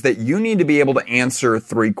life, is that you need to be able to answer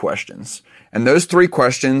 3 questions. And those 3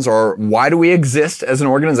 questions are, why do we exist as an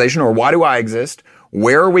organization, or why do I exist?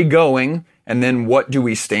 Where are we going? And then what do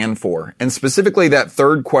we stand for? And specifically that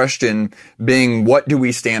third question being, what do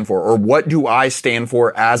we stand for? Or what do I stand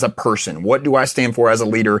for as a person? What do I stand for as a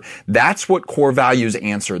leader? That's what core values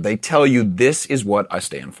answer. They tell you, this is what I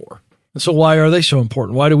stand for. So why are they so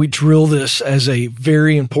important? Why do we drill this as a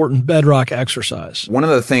very important bedrock exercise? One of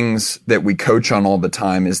the things that we coach on all the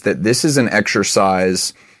time is that this is an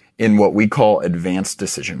exercise in what we call advanced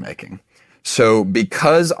decision making. So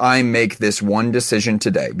because I make this one decision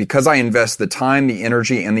today, because I invest the time, the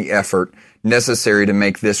energy, and the effort necessary to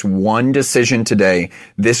make this one decision today,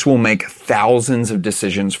 this will make thousands of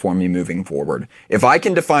decisions for me moving forward. If I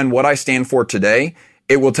can define what I stand for today,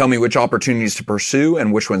 it will tell me which opportunities to pursue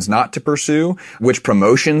and which ones not to pursue, which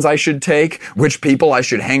promotions I should take, which people I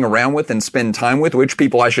should hang around with and spend time with, which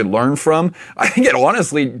people I should learn from. I think it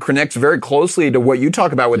honestly connects very closely to what you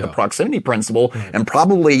talk about with the proximity principle, and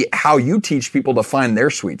probably how you teach people to find their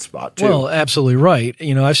sweet spot too. Well, absolutely right.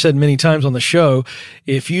 You know, I've said many times on the show,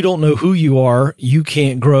 if you don't know who you are, you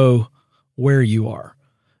can't grow where you are.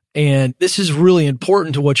 And this is really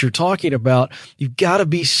important to what you're talking about. You've got to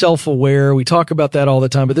be self-aware. We talk about that all the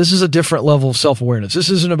time, but this is a different level of self-awareness. This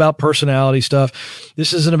isn't about personality stuff.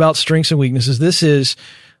 This isn't about strengths and weaknesses. This is,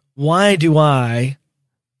 why do I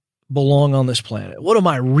belong on this planet? What am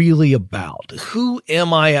I really about? Who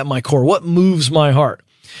am I at my core? What moves my heart?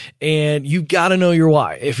 And you've got to know your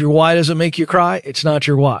why. If your why doesn't make you cry, it's not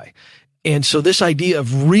your why. And so this idea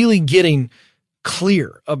of really getting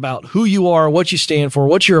clear about who you are, what you stand for,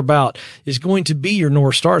 what you're about is going to be your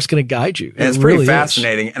North Star. It's going to guide you. And it's pretty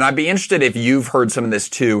fascinating. And I'd be interested if you've heard some of this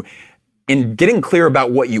too. In getting clear about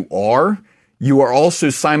what you are also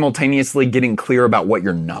simultaneously getting clear about what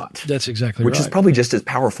you're not. That's exactly right. Which is probably just as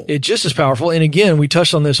powerful. It's just as powerful. And again, we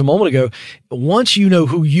touched on this a moment ago. Once you know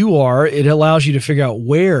who you are, it allows you to figure out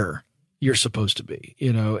where you're supposed to be,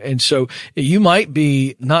 you know, and so you might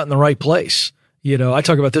be not in the right place. You know, I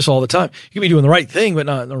talk about this all the time. You can be doing the right thing, but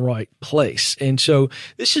not in the right place. And so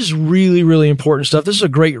this is really, really important stuff. This is a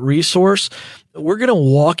great resource. We're going to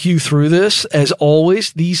walk you through this. As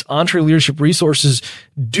always, these EntreLeadership resources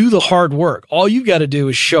do the hard work. All you got to do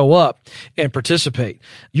is show up and participate.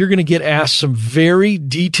 You're going to get asked some very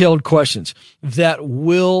detailed questions that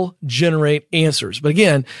will generate answers. But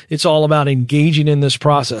again, it's all about engaging in this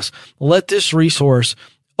process. Let this resource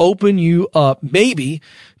open you up maybe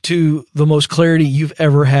to the most clarity you've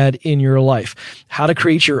ever had in your life. How to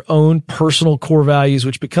create your own personal core values,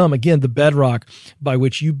 which become, again, the bedrock by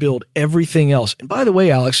which you build everything else. And by the way,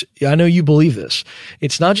 Alex, I know you believe this.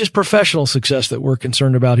 It's not just professional success that we're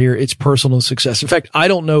concerned about here. It's personal success. In fact, I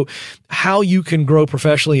don't know how you can grow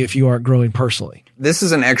professionally if you aren't growing personally. This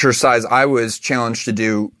is an exercise I was challenged to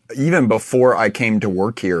do even before I came to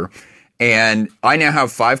work here. And I now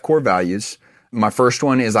have 5 core values. My first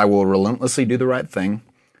one is I will relentlessly do the right thing.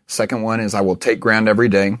 Second one is I will take ground every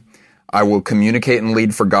day. I will communicate and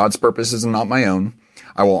lead for God's purposes and not my own.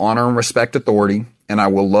 I will honor and respect authority, and I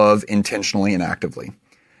will love intentionally and actively.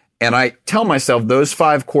 And I tell myself those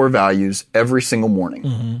 5 core values every single morning.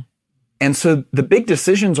 Mm-hmm. And so the big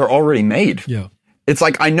decisions are already made. Yeah. It's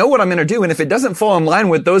like, I know what I'm going to do. And if it doesn't fall in line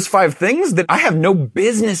with those 5 things, then I have no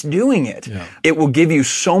business doing it. Yeah. It will give you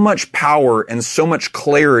so much power and so much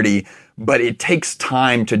clarity, but it takes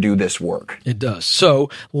time to do this work. It does.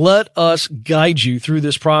 So let us guide you through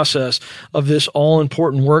this process of this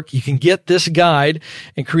all-important work. You can get this guide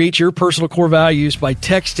and create your personal core values by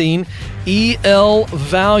texting EL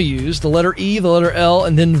values, the letter E, the letter L,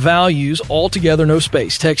 and then values all together, no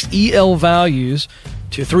space. Text EL values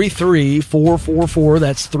to 33444.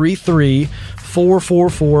 That's 33444.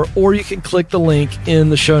 444, or you can click the link in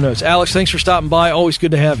the show notes. Alex, thanks for stopping by. Always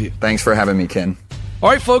good to have you. Thanks for having me, Ken. All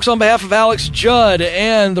right, folks, on behalf of Alex Judd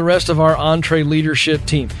and the rest of our EntreLeadership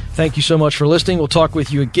team, thank you so much for listening. We'll talk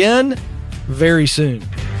with you again very soon.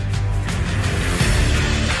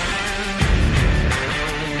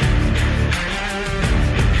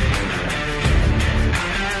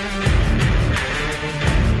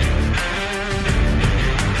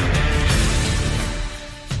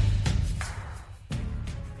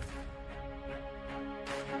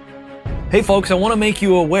 Hey folks, I want to make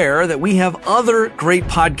you aware that we have other great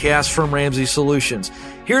podcasts from Ramsey Solutions.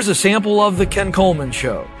 Here's a sample of The Ken Coleman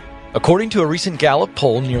Show. According to a recent Gallup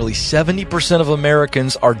poll, nearly 70% of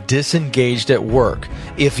Americans are disengaged at work.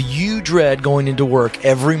 If you dread going into work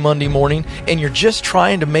every Monday morning and you're just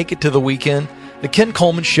trying to make it to the weekend, The Ken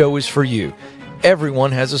Coleman Show is for you.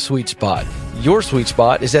 Everyone has a sweet spot. Your sweet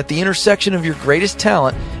spot is at the intersection of your greatest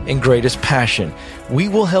talent and greatest passion. We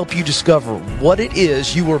will help you discover what it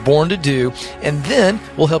is you were born to do, and then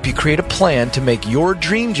we'll help you create a plan to make your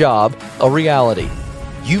dream job a reality.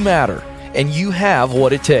 You matter, and you have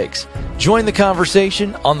what it takes. Join the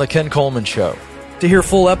conversation on The Ken Coleman Show. To hear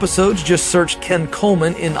full episodes, just search Ken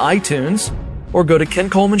Coleman in iTunes or go to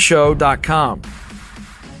KenColemanShow.com.